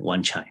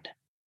one China.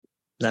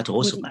 That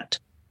also matters.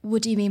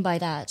 What do you mean by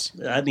that?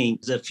 I mean,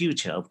 the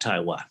future of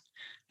Taiwan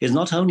is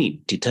not only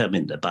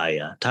determined by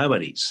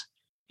Taiwanese,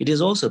 it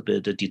is also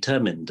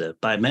determined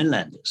by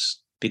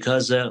mainlanders,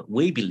 because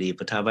we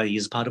believe Taiwan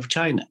is part of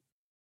China.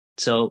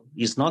 So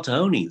it's not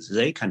only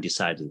they can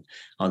decide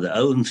on their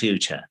own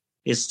future,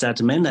 it's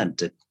that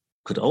mainland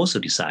could also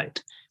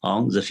decide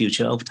on the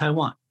future of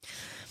Taiwan.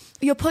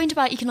 Your point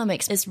about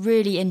economics is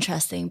really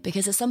interesting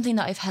because it's something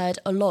that I've heard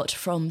a lot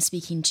from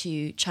speaking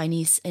to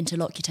Chinese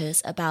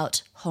interlocutors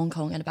about Hong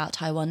Kong and about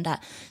Taiwan,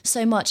 that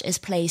so much is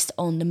placed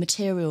on the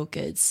material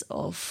goods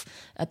of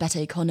a better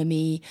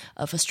economy,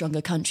 of a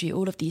stronger country,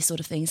 all of these sort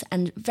of things,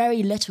 and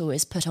very little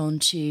is put on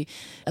to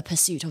a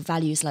pursuit of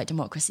values like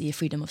democracy,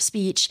 freedom of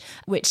speech,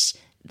 which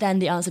then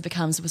the answer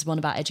was one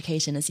about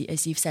education, as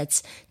you've said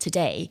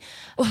today.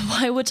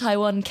 Why would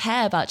Taiwan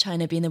care about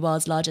China being the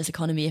world's largest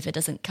economy if it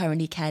doesn't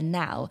currently care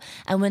now?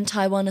 And when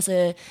Taiwan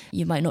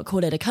you might not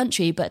call it a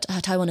country, but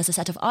Taiwan as a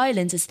set of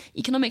islands is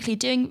economically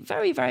doing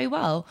very, very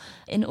well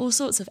in all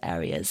sorts of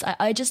areas.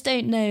 I just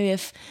don't know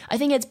I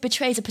think it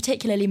betrays a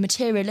particularly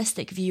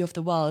materialistic view of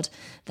the world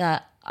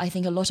that I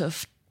think a lot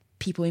of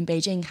people in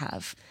Beijing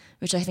have,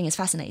 which I think is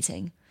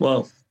fascinating.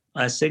 Well,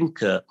 I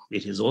think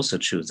it is also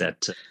true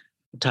that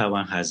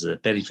Taiwan has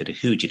benefited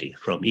hugely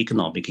from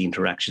economic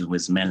interaction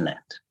with mainland.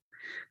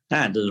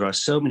 And there are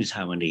so many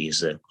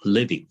Taiwanese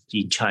living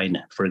in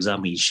China. For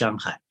example, in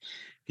Shanghai,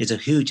 it's a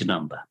huge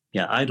number.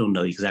 Yeah, I don't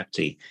know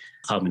exactly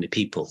how many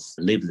people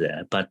live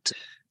there, but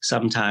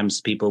sometimes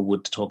people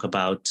would talk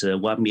about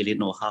 1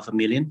 million or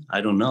 500,000.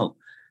 I don't know.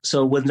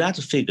 So when that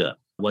figure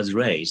was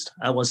raised,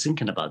 I was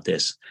thinking about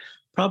this.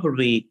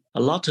 Probably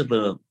a lot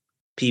of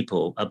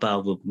people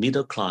above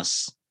middle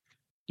class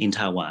in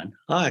Taiwan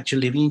are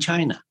actually living in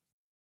China.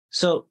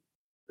 So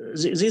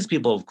these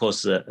people, of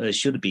course,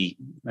 should be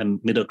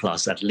middle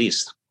class at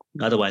least.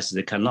 Otherwise,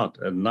 they cannot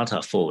not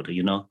afford,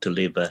 to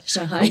live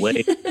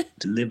away,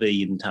 to live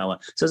in Taiwan.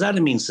 So that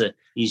means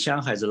in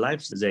Shanghai, the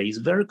life there is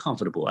very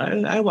comfortable.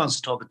 I once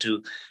talked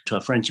to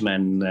a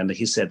Frenchman, and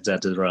he said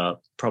that there are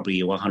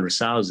probably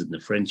 100,000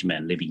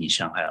 Frenchmen living in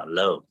Shanghai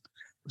alone.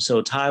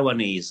 So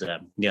Taiwan is,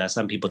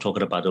 some people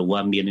talking about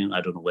 1 million. I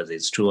don't know whether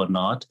it's true or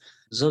not.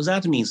 So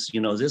that means,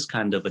 this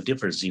kind of a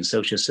difference in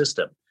social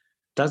system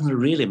doesn't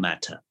really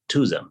matter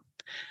to them.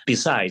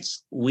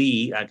 Besides,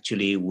 we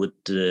actually would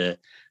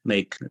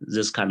make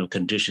this kind of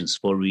conditions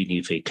for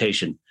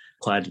reunification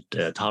quite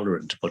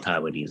tolerant for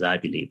Taiwanese, I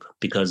believe,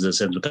 because the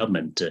central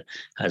government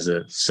has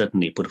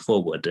certainly put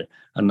forward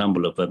a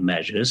number of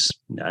measures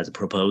as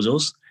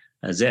proposals.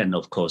 And then,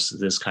 of course,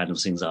 this kind of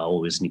things are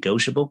always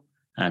negotiable.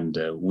 And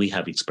we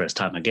have expressed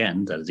time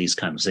again that these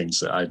kind of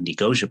things are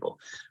negotiable.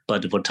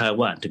 But for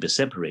Taiwan to be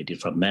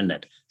separated from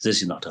mainland,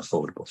 this is not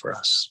affordable for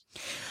us.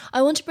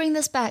 I want to bring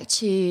this back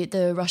to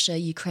the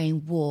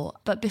Russia-Ukraine war.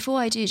 But before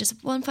I do,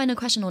 just one final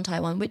question on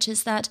Taiwan, which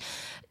is that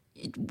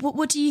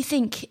what do you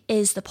think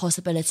is the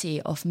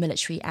possibility of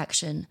military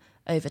action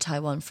over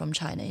Taiwan from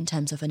China in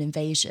terms of an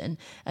invasion?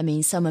 I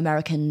mean, some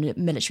American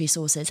military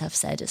sources have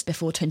said it's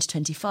before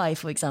 2025,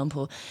 for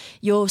example.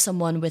 You're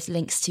someone with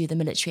links to the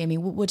military. I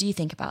mean, what do you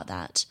think about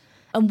that?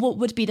 And what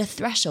would be the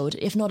threshold,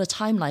 if not a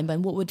timeline, but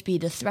what would be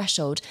the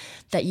threshold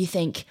that you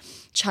think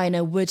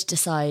China would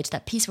decide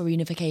that peaceful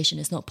reunification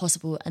is not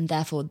possible and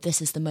therefore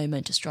this is the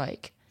moment to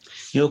strike?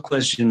 Your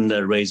question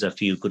raised a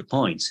few good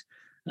points.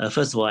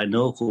 First of all, I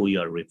know who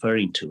you are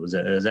referring to.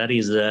 That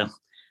is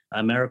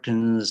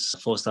Americans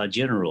 4-star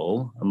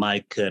General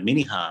Mike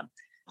Minihan,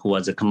 who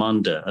was the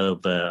commander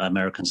of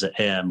Americans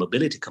Air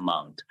Mobility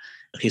Command.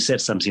 He said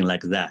something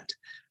like that.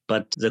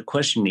 But the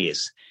question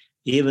is,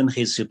 even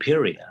his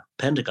superior,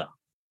 Pentagon,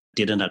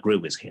 didn't agree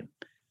with him.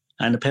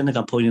 And the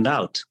Pentagon pointed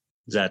out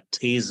that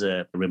his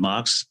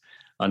remarks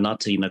are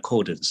not in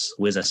accordance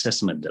with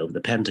assessment of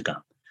the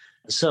Pentagon.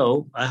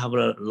 So I have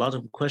a lot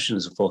of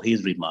questions for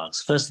his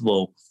remarks. First of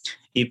all,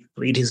 if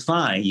it is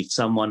fine if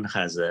someone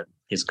has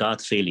his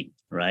gut feeling,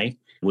 right?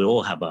 We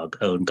all have our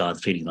own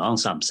gut feeling on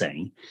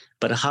something.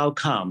 But how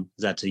come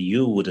that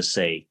you would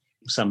say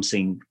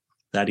something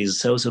that is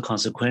so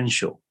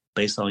consequential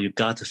based on your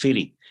gut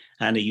feeling,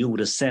 and you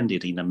would send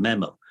it in a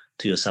memo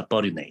to your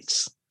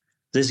subordinates?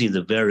 This is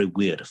very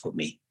weird for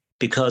me,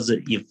 because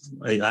if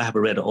I have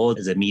read all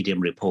the Medium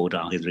report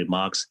on his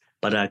remarks,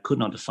 but I could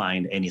not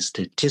find any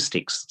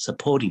statistics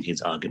supporting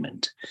his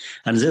argument.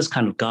 And this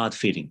kind of gut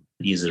feeling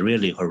is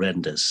really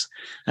horrendous.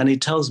 And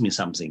it tells me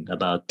something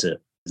about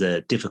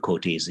the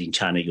difficulties in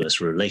China-US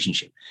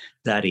relationship.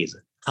 That is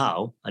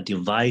how a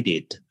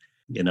divided,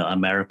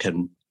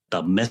 American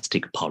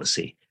domestic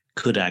policy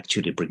could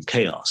actually bring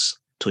chaos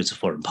to its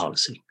foreign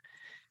policy.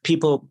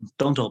 People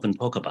don't often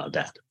talk about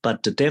that,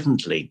 but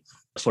definitely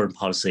foreign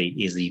policy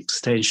is the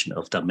extension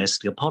of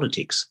domestic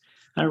politics.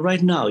 And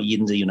right now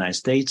in the United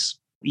States,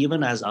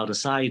 even as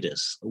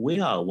outsiders, we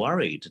are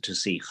worried to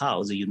see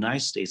how the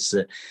United States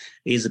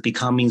is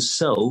becoming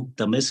so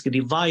domestically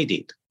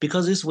divided,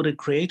 because this would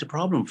create a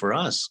problem for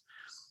us.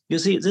 You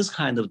see, this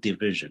kind of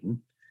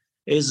division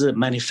is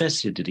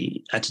manifested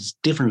at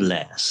different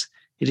layers.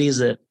 It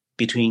is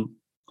between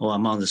or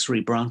among the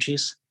three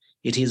branches.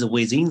 It is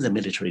within the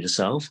military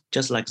itself,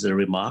 just like the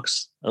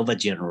remarks of a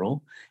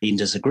general in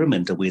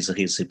disagreement with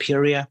his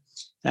superior.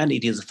 And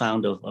it is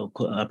found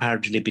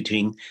apparently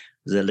between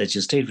the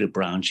legislative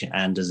branch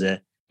and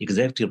the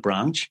executive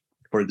branch.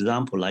 For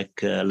example,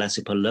 like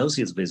Nancy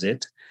Pelosi's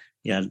visit,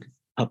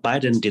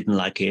 Biden didn't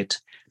like it,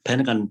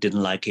 Pentagon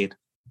didn't like it,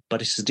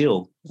 but she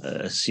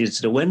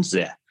still went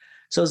there.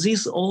 So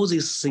all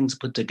these things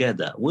put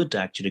together would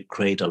actually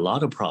create a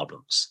lot of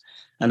problems.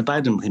 And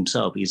Biden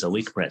himself is a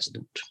weak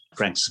president,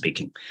 frankly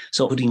speaking.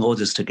 So putting all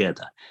this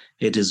together,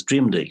 it is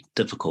extremely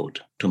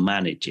difficult to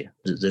manage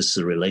this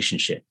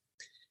relationship.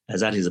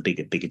 That is a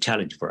big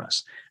challenge for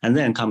us. And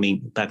then coming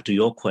back to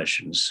your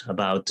questions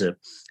about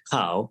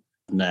how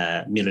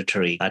the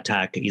military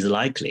attack is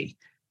likely,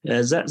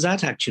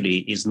 that actually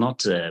is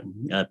not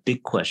a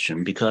big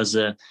question because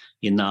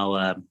in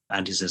our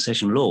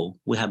anti-secession law,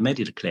 we have made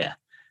it clear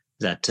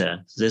that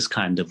this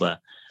kind of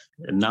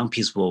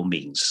non-peaceful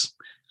means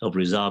of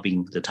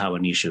resolving the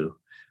Taiwan issue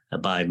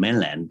by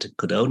mainland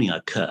could only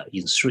occur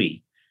in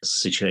three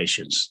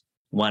situations.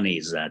 One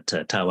is that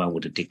Taiwan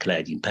would declare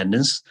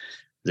independence.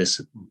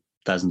 This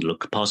doesn't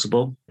look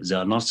possible. They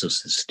are not so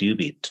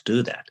stupid to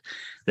do that.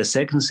 The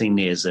second thing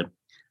is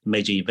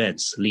major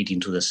events leading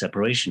to the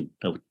separation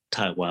of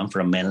Taiwan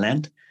from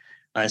mainland.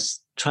 I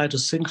try to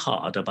think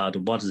hard about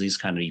what these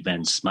kind of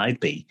events might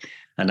be,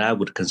 and I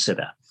would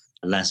consider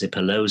Nancy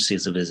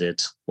Pelosi's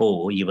visit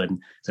or even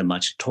the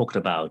much talked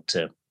about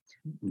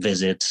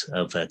visit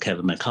of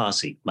Kevin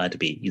McCarthy might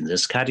be in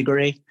this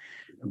category.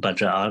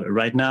 But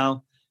right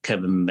now,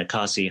 Kevin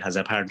McCarthy has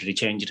apparently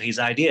changed his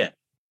idea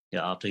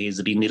after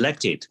he's been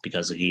elected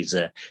because he's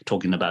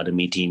talking about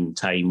meeting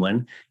Tsai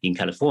Ing-wen in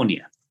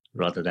California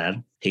rather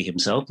than he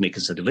himself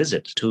makes a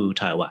visit to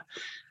Taiwan.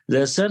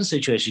 The third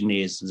situation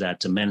is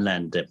that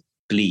mainland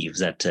believes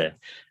that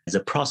the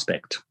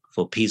prospect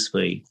for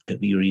peaceful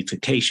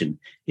unification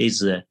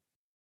is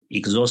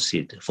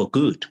exhausted for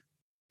good.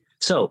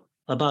 So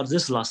about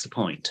this last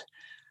point,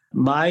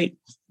 my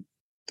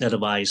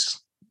advice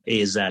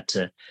is that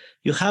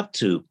you have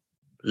to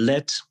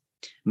let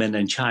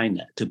mainland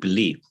China to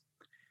believe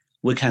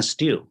we can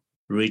still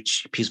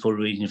reach peaceful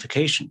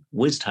reunification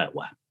with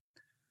Taiwan.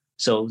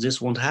 So this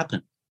won't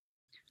happen.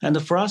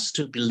 And for us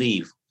to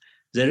believe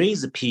there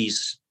is a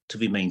peace to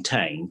be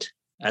maintained,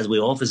 as we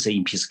often say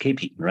in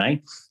peacekeeping,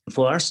 right?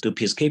 For us to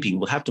peacekeeping,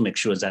 we have to make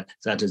sure that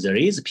there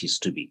is a peace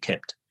to be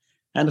kept.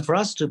 And for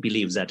us to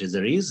believe that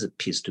there is a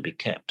peace to be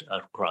kept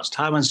across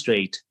Taiwan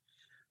Strait,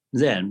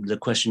 then the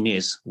question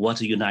is what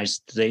the United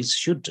States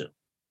should do.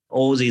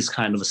 All these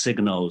kind of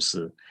signals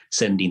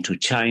sending to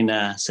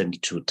China, sending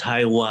to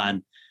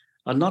Taiwan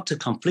are not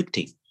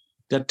conflicting.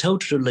 They're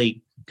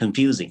totally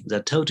confusing.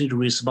 They're totally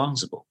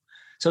responsible.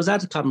 So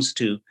that comes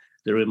to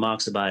the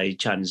remarks by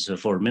Chinese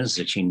Foreign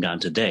Minister Qin Gang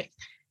today,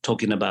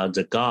 talking about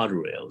the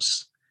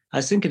guardrails.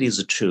 I think it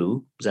is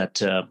true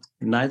that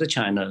neither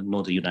China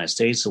nor the United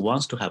States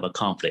wants to have a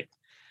conflict.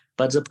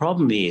 But the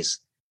problem is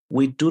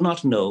we do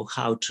not know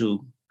how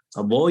to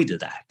avoid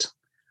that.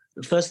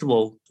 First of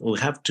all, we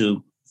have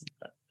to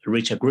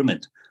reach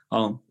agreement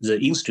on the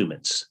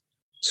instruments.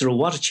 Through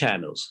what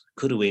channels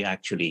could we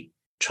actually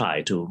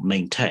try to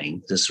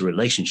maintain this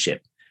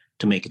relationship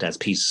to make it as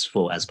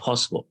peaceful as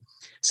possible?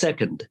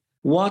 Second,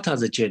 what are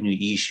the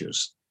genuine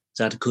issues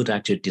that could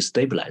actually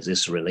destabilize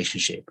this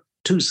relationship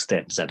to the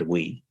extent that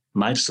we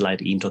might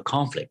slide into a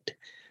conflict?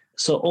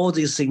 So all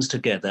these things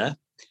together,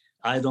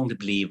 I don't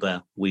believe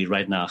we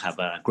right now have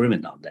an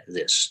agreement on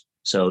this.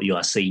 So you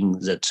are seeing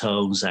the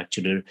tones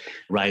actually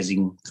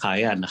rising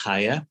higher and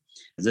higher.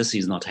 This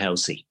is not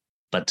healthy,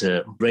 but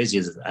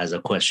raises as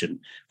a question,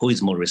 who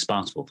is more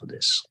responsible for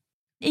this?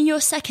 In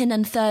your second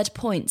and third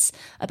points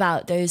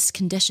about those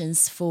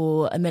conditions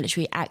for a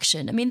military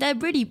action, I mean, they're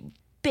really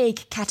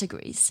big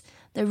categories.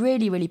 They're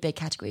really, really big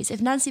categories.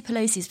 If Nancy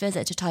Pelosi's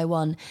visit to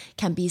Taiwan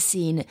can be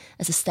seen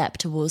as a step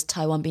towards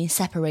Taiwan being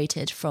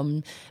separated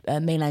from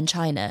mainland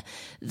China,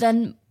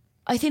 then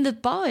I think the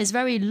bar is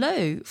very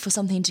low for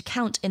something to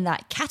count in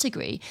that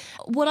category.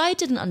 What I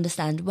didn't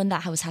understand when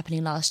that was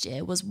happening last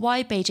year was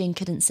why Beijing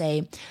couldn't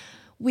say,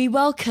 we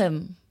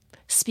welcome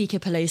Speaker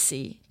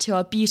Pelosi to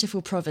our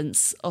beautiful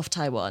province of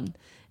Taiwan.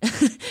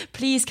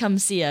 Please come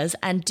see us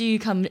and do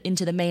come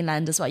into the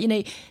mainland as well. You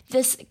know,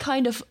 this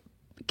kind of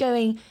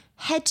going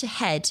head to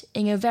head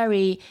in a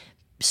very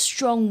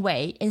strong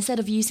way instead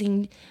of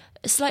using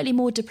slightly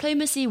more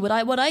diplomacy,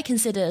 what I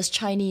consider as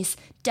Chinese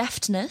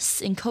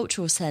deftness in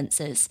cultural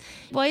senses.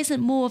 Why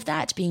isn't more of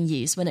that being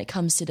used when it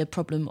comes to the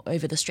problem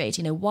over the strait?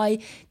 You know, why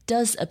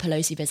does a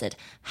Pelosi visit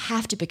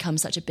have to become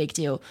such a big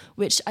deal,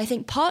 which I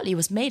think partly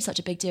was made such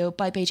a big deal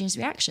by Beijing's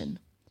reaction?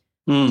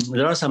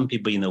 There are some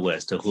people in the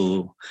West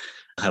who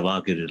have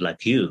argued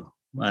like you,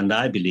 and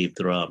I believe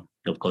there are,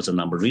 of course, a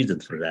number of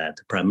reasons for that.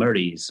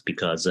 Primarily is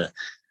because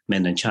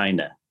mainland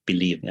China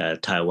believe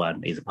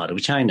Taiwan is a part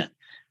of China.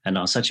 And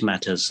on such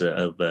matters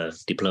of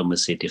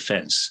diplomacy,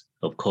 defense,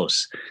 of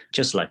course,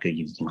 just like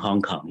in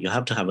Hong Kong, you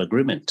have to have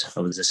agreement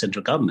of the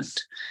central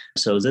government.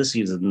 So this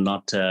is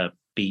not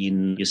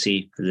being, you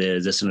see,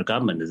 the central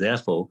government.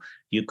 Therefore,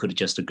 you could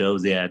just go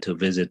there to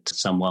visit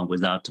someone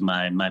without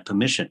my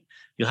permission.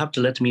 You have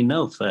to let me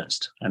know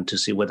first and to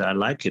see whether I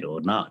like it or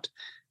not.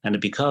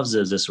 And because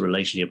this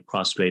relationship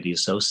cross-strait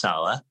is so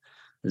sour,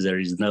 there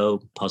is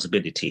no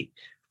possibility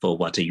for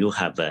what you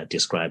have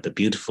described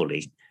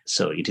beautifully.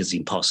 So it is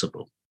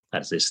impossible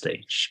at this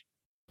stage.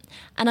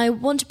 And I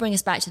want to bring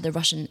us back to the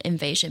Russian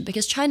invasion,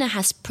 because China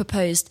has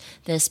proposed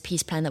this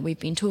peace plan that we've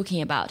been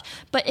talking about.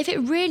 But if it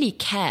really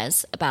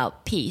cares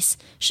about peace,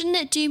 shouldn't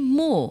it do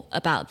more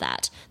about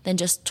that than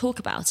just talk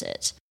about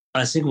it?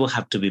 I think we'll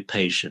have to be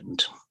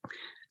patient.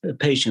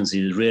 Patience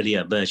is really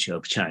a virtue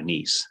of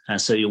Chinese.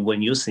 And so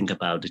when you think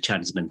about the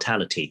Chinese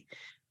mentality,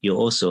 you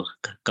also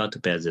got to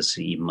bear this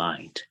in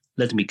mind.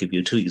 Let me give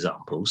you two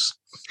examples.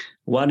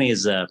 One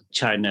is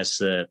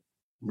China's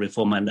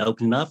reform and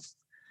opening up.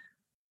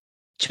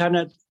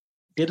 China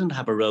didn't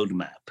have a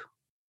roadmap,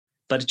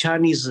 but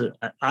Chinese,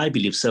 I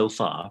believe so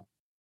far,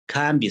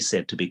 can be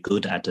said to be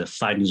good at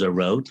finding the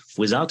road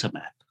without a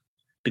map.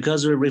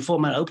 Because the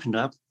reform and opening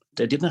up,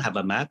 they didn't have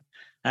a map,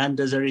 and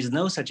there is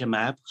no such a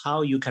map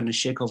how you can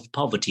shake off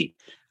poverty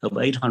of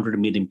 800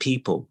 million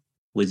people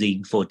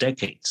within 4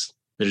 decades.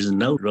 There is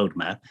no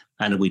roadmap,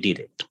 and we did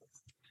it.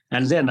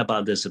 And then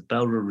about this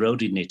Belt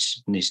Road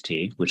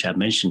Initiative, which I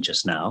mentioned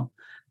just now,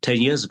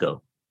 10 years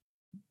ago,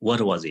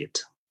 what was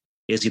it?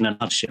 It's in a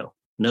nutshell.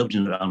 Nobody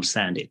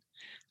understands it.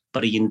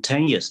 But in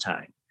 10 years'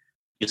 time,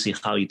 you see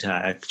how it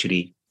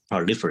actually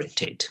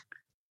proliferated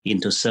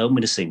into so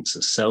many things,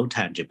 so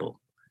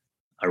tangible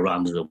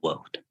around the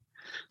world.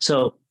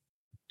 So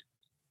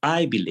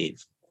I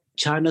believe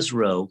China's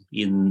role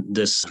in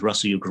this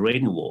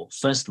Russia-Ukraine war,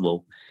 first of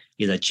all,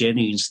 is a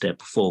genuine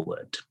step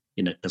forward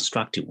in a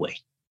constructive way.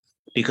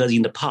 Because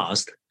in the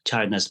past,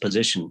 China's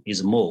position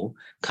is more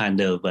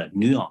kind of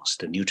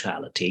nuanced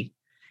neutrality.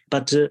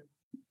 But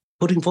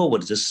putting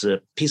forward this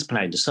peace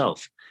plan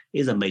itself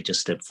is a major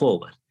step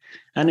forward.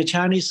 And the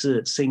Chinese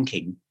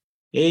thinking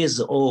is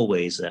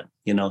always,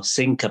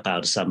 think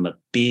about some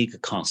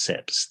big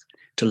concepts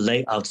to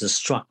lay out the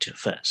structure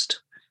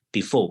first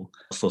before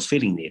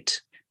fulfilling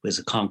it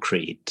with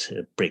concrete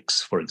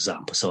bricks, for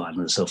example, so on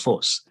and so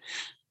forth.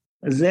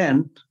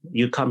 Then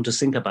you come to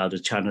think about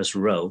China's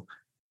role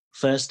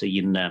first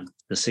in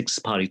the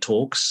six-party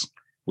talks,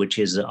 which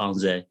is on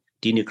the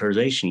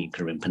denuclearization in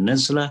Korean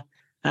Peninsula,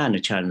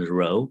 and China's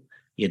role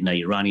in the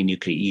Iranian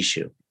nuclear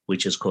issue,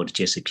 which is called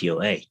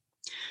JCPOA.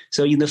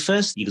 So in the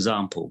first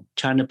example,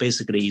 China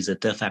basically is a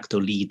de facto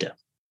leader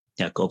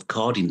of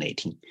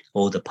coordinating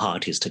all the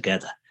parties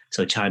together.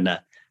 So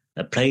China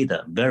played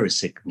a very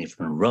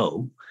significant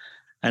role.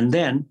 And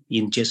then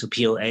in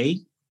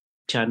JCPOA,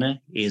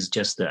 China is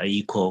just an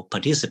equal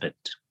participant.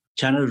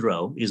 China's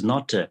role is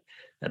not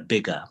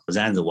bigger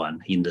than the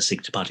one in the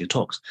six-party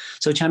talks.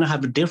 So China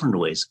have different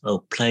ways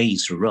of playing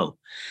its role.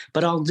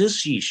 But on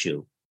this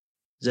issue,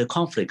 the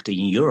conflict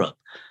in Europe,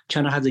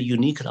 China has a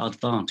unique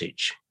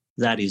advantage.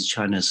 That is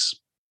China's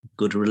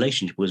good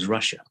relationship with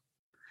Russia.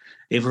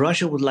 If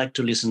Russia would like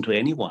to listen to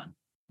anyone,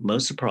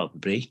 most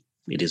probably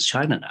it is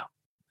China now.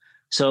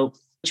 So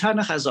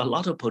China has a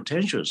lot of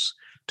potentials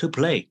to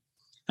play.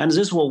 And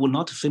this war will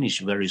not finish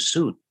very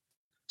soon.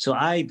 So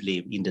I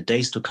believe in the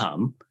days to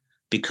come,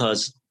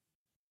 because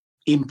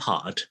in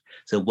part,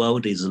 the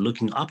world is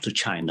looking up to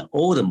China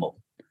all the more.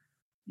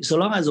 So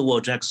long as the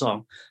war drags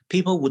on,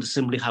 people would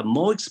simply have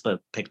more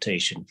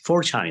expectation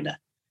for China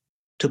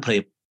to play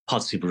a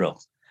positive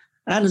role.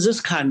 And this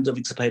kind of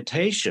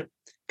expectation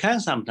can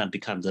sometimes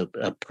become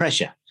a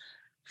pressure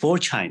for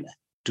China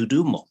to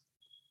do more.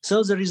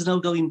 So there is no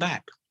going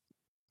back.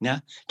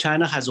 Yeah,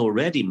 China has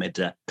already made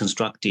a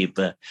constructive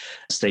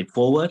step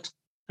forward,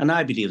 and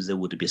I believe there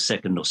would be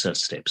second or third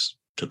steps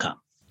to come.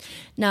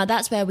 Now,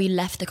 that's where we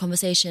left the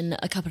conversation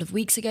a couple of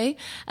weeks ago.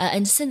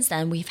 And since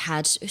then, we've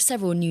had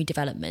several new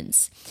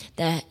developments.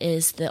 There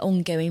is the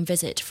ongoing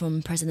visit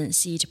from President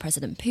Xi to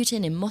President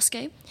Putin in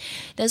Moscow.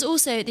 There's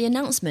also the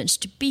announcement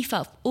to beef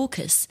up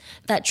AUKUS,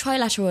 that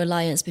trilateral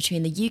alliance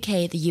between the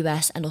UK, the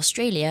US and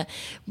Australia,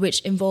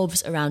 which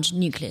involves around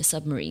nuclear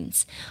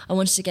submarines. I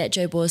wanted to get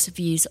Zhou Bo's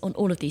views on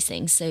all of these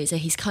things, so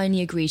he's kindly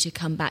agreed to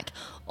come back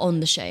on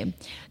the show.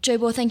 Zhou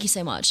Bo, thank you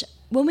so much.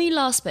 When we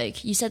last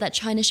spoke, you said that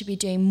China should be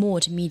doing more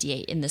to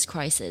mediate in this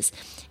crisis.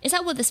 Is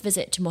that what this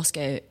visit to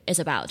Moscow is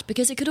about?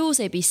 Because it could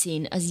also be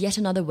seen as yet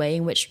another way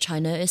in which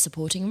China is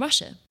supporting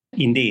Russia.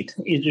 Indeed.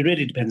 It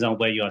really depends on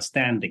where you are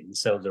standing,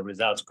 so the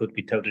results could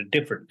be totally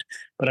different.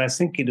 But I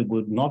think it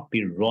would not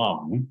be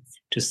wrong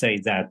to say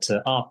that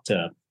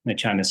after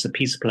China's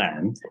peace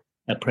plan,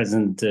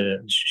 President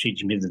Xi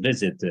Jinping's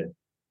visit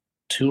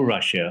to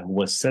Russia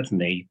will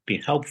certainly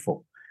be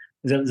helpful.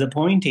 The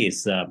point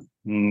is,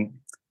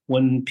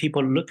 when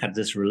people look at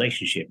this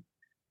relationship,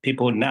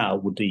 people now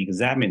would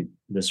examine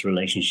this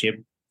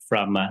relationship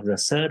from the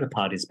third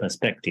party's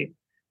perspective.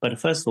 But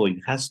first of all, it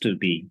has to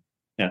be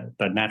a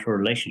bilateral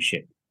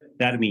relationship.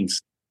 That means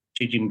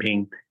Xi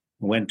Jinping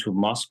went to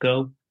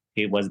Moscow.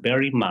 He was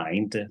bearing in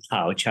mind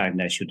how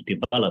China should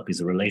develop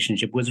its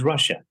relationship with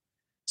Russia.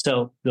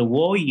 So the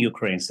war in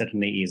Ukraine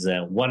certainly is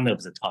one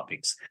of the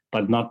topics,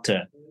 but not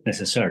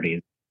necessarily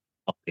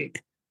a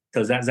topic.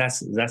 So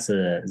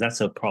that's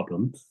a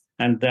problem.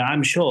 And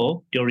I'm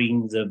sure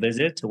during the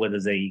visit, whether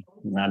they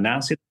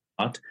announce it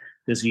or not,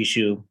 this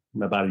issue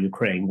about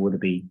Ukraine would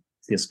be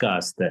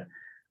discussed to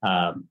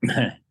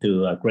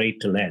a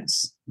great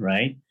length,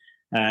 right?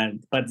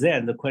 But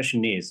then the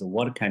question is,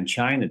 what can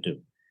China do?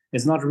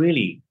 It's not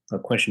really a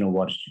question of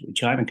what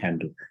China can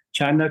do.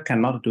 China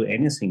cannot do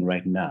anything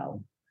right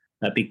now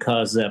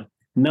because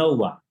no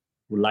one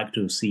would like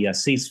to see a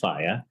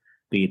ceasefire,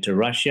 be it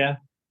Russia,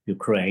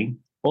 Ukraine,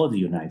 or the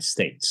United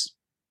States.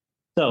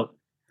 So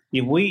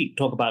if we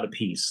talk about a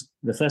peace,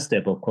 the first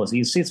step, of course,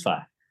 is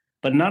ceasefire.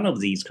 But none of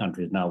these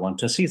countries now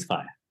want a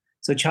ceasefire.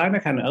 So China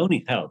can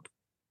only help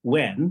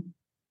when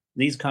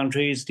these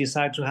countries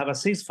decide to have a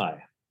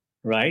ceasefire,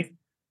 right?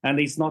 And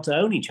it's not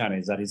only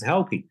China that is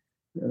helping.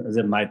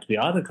 There might be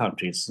other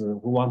countries who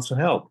want to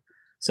help.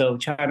 So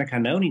China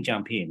can only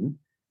jump in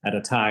at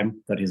a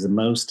time that is the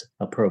most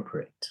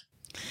appropriate.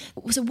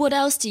 So what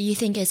else do you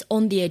think is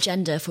on the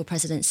agenda for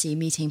President Xi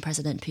meeting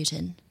President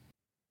Putin?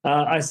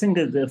 I think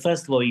that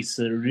first of all, it's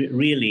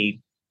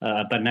really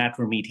a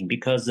bilateral meeting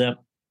because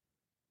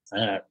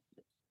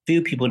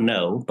few people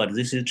know, but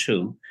this is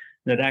true,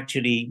 that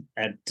actually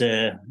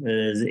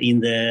in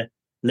the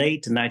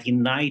late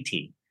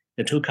 1990s,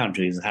 the two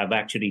countries have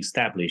actually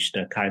established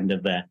a kind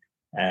of a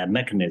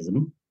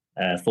mechanism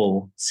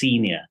for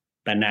senior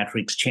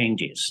bilateral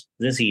exchanges.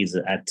 This is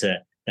at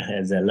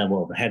the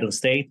level of head of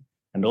state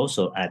and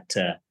also at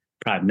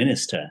prime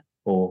minister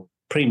or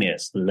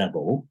premier's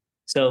level.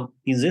 So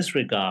in this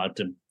regard,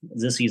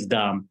 this is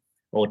done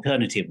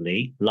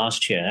alternatively.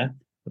 Last year,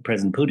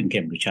 President Putin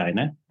came to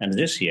China, and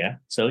this year,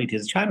 so it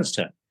is China's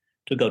turn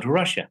to go to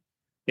Russia.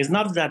 It's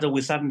not that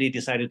we suddenly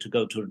decided to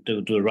go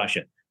to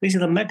Russia. This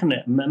is a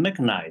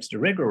mechanized,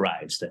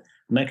 regularized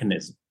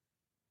mechanism.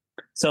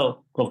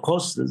 So, of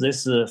course,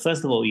 this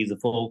first of all is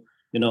for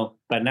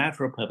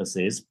bilateral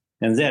purposes,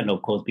 and then,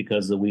 of course,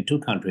 because we two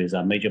countries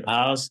are major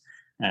powers,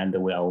 and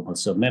we are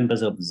also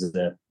members of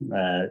the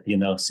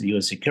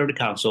U.S. Security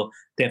Council.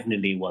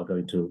 Definitely, we're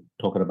going to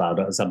talk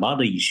about some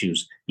other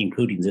issues,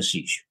 including this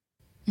issue.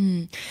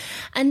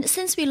 And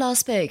since we last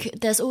spoke,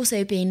 there's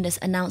also been this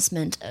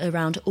announcement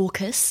around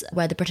AUKUS,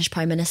 where the British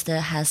Prime Minister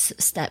has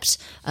stepped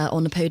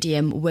on the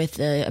podium with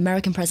the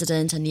American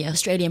President and the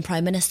Australian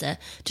Prime Minister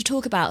to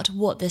talk about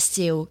what this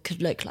deal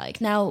could look like.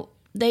 Now,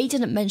 they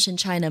didn't mention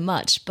China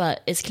much,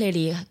 but it's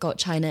clearly got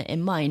China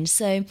in mind.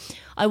 So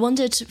I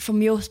wondered,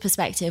 from your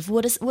perspective,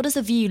 what does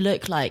the view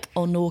look like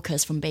on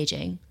AUKUS from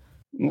Beijing?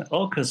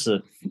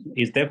 AUKUS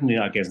is definitely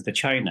against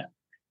China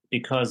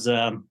because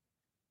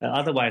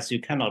otherwise you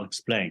cannot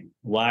explain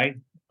why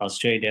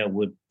Australia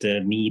would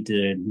need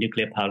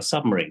nuclear-powered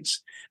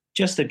submarines.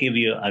 Just to give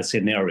you a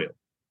scenario,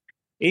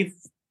 if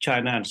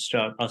China and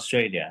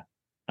Australia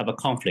have a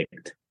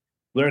conflict,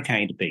 where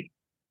can it be?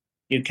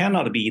 It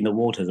cannot be in the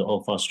waters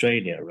of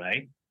Australia,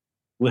 right?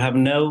 We have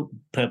no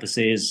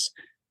purposes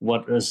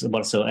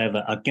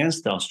whatsoever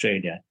against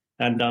Australia,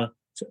 and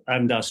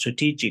our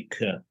strategic,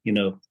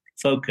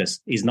 focus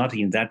is not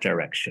in that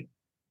direction.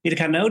 It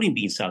can only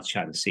be in South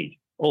China Sea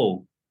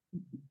or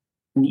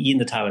in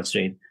the Taiwan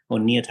Strait or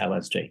near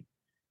Taiwan Strait.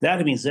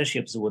 That means their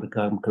ships would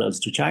come close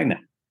to China.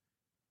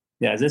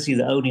 Yeah, this is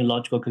the only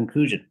logical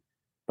conclusion.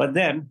 But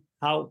then,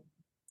 how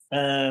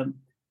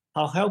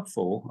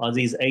helpful are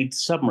these 8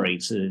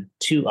 submarines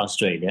to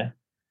Australia?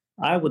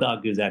 I would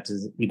argue that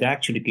it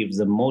actually gives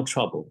them more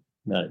trouble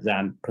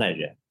than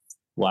pleasure.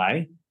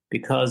 Why?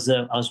 Because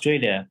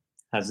Australia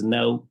has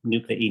no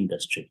nuclear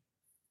industry.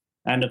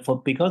 And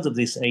because of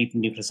these 8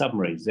 nuclear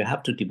submarines, they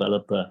have to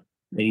develop an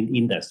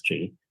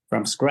industry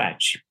from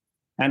scratch.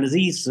 And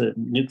these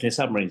nuclear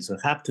submarines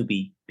have to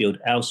be built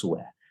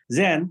elsewhere.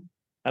 Then,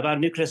 about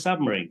nuclear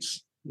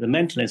submarines, the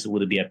maintenance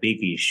would be a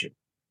big issue.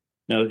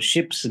 Now,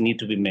 ships need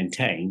to be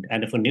maintained,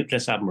 and for nuclear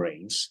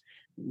submarines,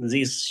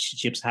 these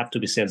ships have to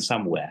be sent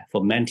somewhere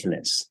for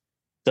maintenance.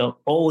 So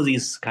all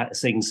these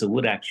things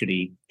would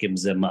actually give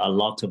them a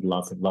lot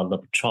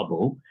of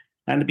trouble.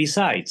 And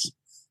besides,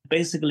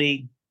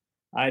 basically,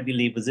 I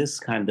believe this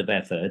kind of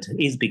effort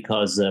is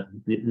because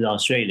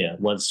Australia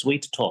was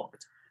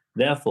sweet-talked.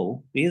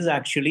 Therefore, it is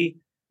actually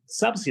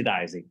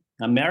subsidizing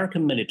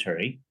American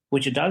military,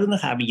 which doesn't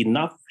have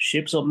enough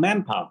ships or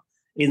manpower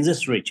in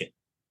this region.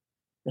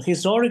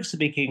 Historically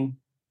speaking,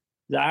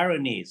 the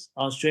irony is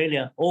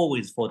Australia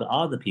always fought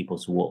other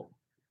people's war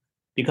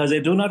because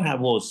they do not have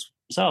wars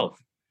themselves.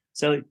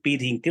 So be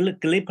it in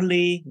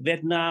Gallipoli,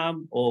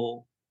 Vietnam,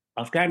 or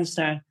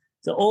Afghanistan,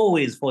 they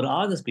always fought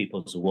other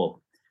people's war.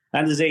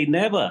 And they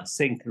never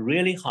think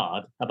really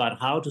hard about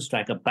how to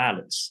strike a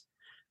balance.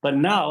 But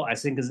now, I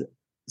think,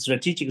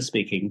 strategically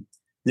speaking,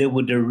 they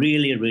would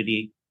really,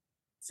 really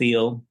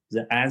feel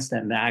the angst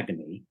and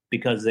agony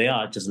because they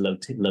are just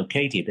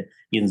located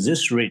in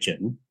this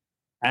region.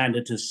 And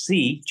to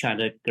see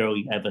China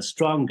growing ever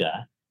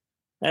stronger,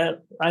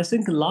 I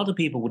think a lot of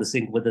people would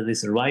think whether this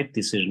is the right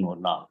decision or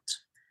not,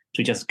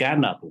 to just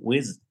gang up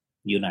with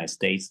the United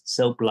States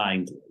so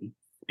blindly.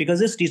 Because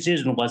this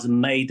decision was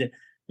made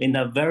in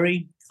a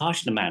very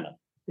harsh manner.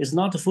 It's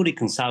not fully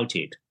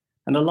consulted.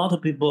 And a lot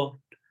of people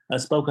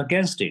spoke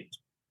against it.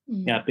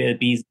 Yeah,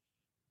 be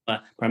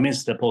Prime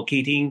Minister Paul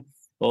Keating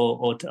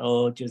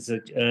or just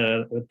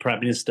Prime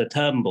Minister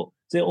Turnbull.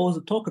 They all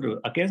talked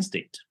against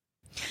it.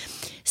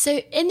 So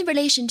in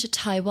relation to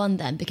Taiwan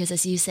then, because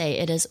as you say,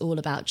 it is all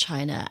about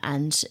China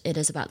and it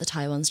is about the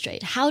Taiwan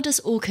Strait, how does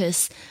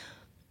AUKUS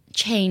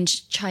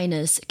change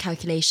China's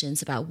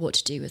calculations about what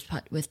to do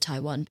with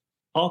Taiwan?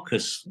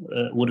 AUKUS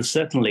would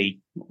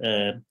certainly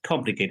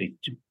complicate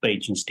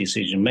Beijing's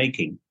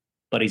decision-making,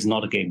 but it's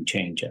not a game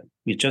changer.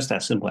 It's just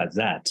as simple as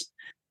that.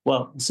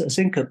 Well, so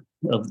think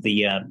of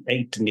the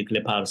 8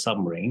 nuclear-powered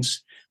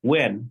submarines.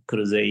 When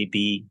could they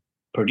be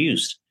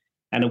produced?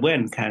 And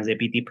when can they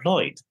be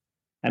deployed?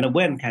 And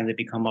when can they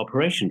become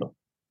operational?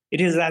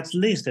 It is at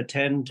least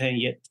 10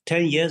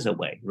 years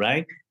away,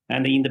 right?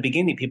 And in the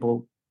beginning,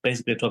 people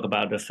basically talk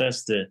about the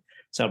first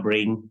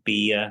submarine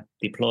be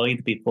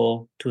deployed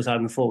before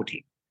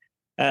 2040.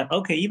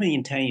 Okay, even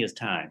in 10 years'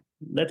 time,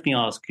 let me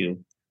ask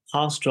you,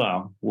 how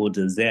strong would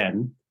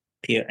then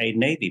PLA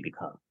Navy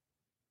become?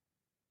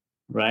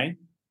 Right?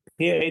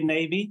 PLA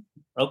Navy?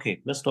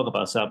 Okay, let's talk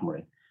about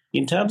submarine.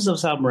 In terms of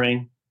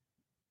submarine,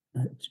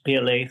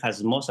 PLA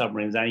has more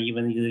submarines than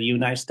even the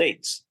United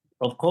States.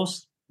 Of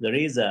course, there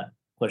is a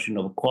question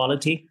of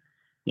quality,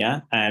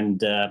 yeah,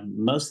 and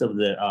most of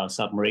the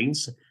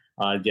submarines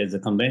are just the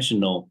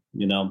conventional,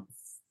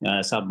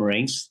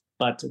 submarines,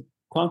 but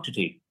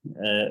quantity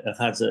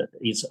has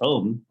its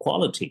own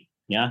quality,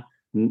 yeah.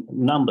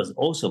 Numbers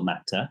also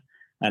matter,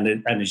 and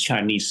the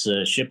Chinese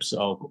ships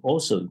are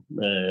also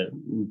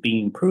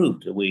being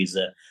improved with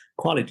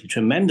quality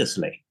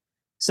tremendously.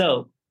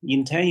 So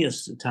in 10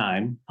 years'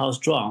 time, how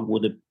strong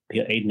would the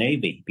PLA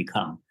Navy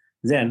become?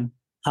 Then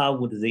how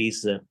would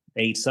these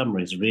 8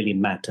 submarines really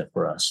matter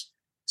for us?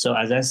 So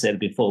as I said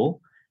before,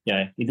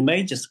 yeah, it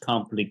may just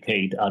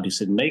complicate our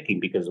decision-making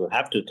because we'll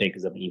have to take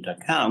them into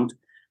account,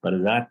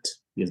 but that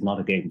is not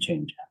a game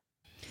changer.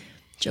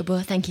 Zhou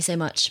Bo, thank you so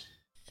much.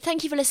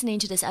 Thank you for listening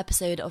to this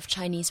episode of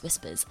Chinese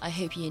Whispers. I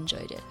hope you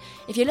enjoyed it.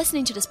 If you're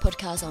listening to this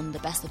podcast on the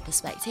Best of the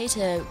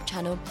Spectator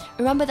channel,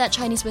 remember that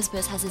Chinese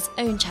Whispers has its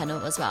own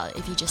channel as well.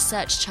 If you just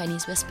search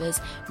Chinese Whispers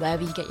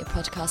wherever you get your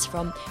podcast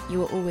from, you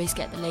will always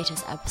get the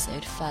latest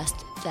episode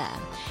first there.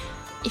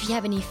 If you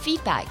have any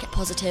feedback,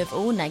 positive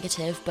or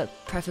negative, but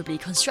preferably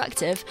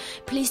constructive,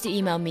 please do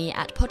email me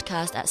at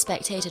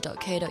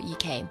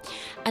podcast@spectator.co.uk.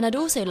 And I'd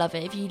also love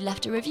it if you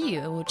left a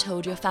review or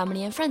told your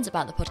family and friends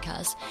about the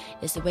podcast.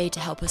 It's the way to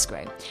help us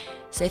grow.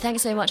 So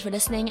thanks so much for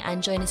listening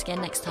and join us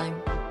again next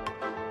time.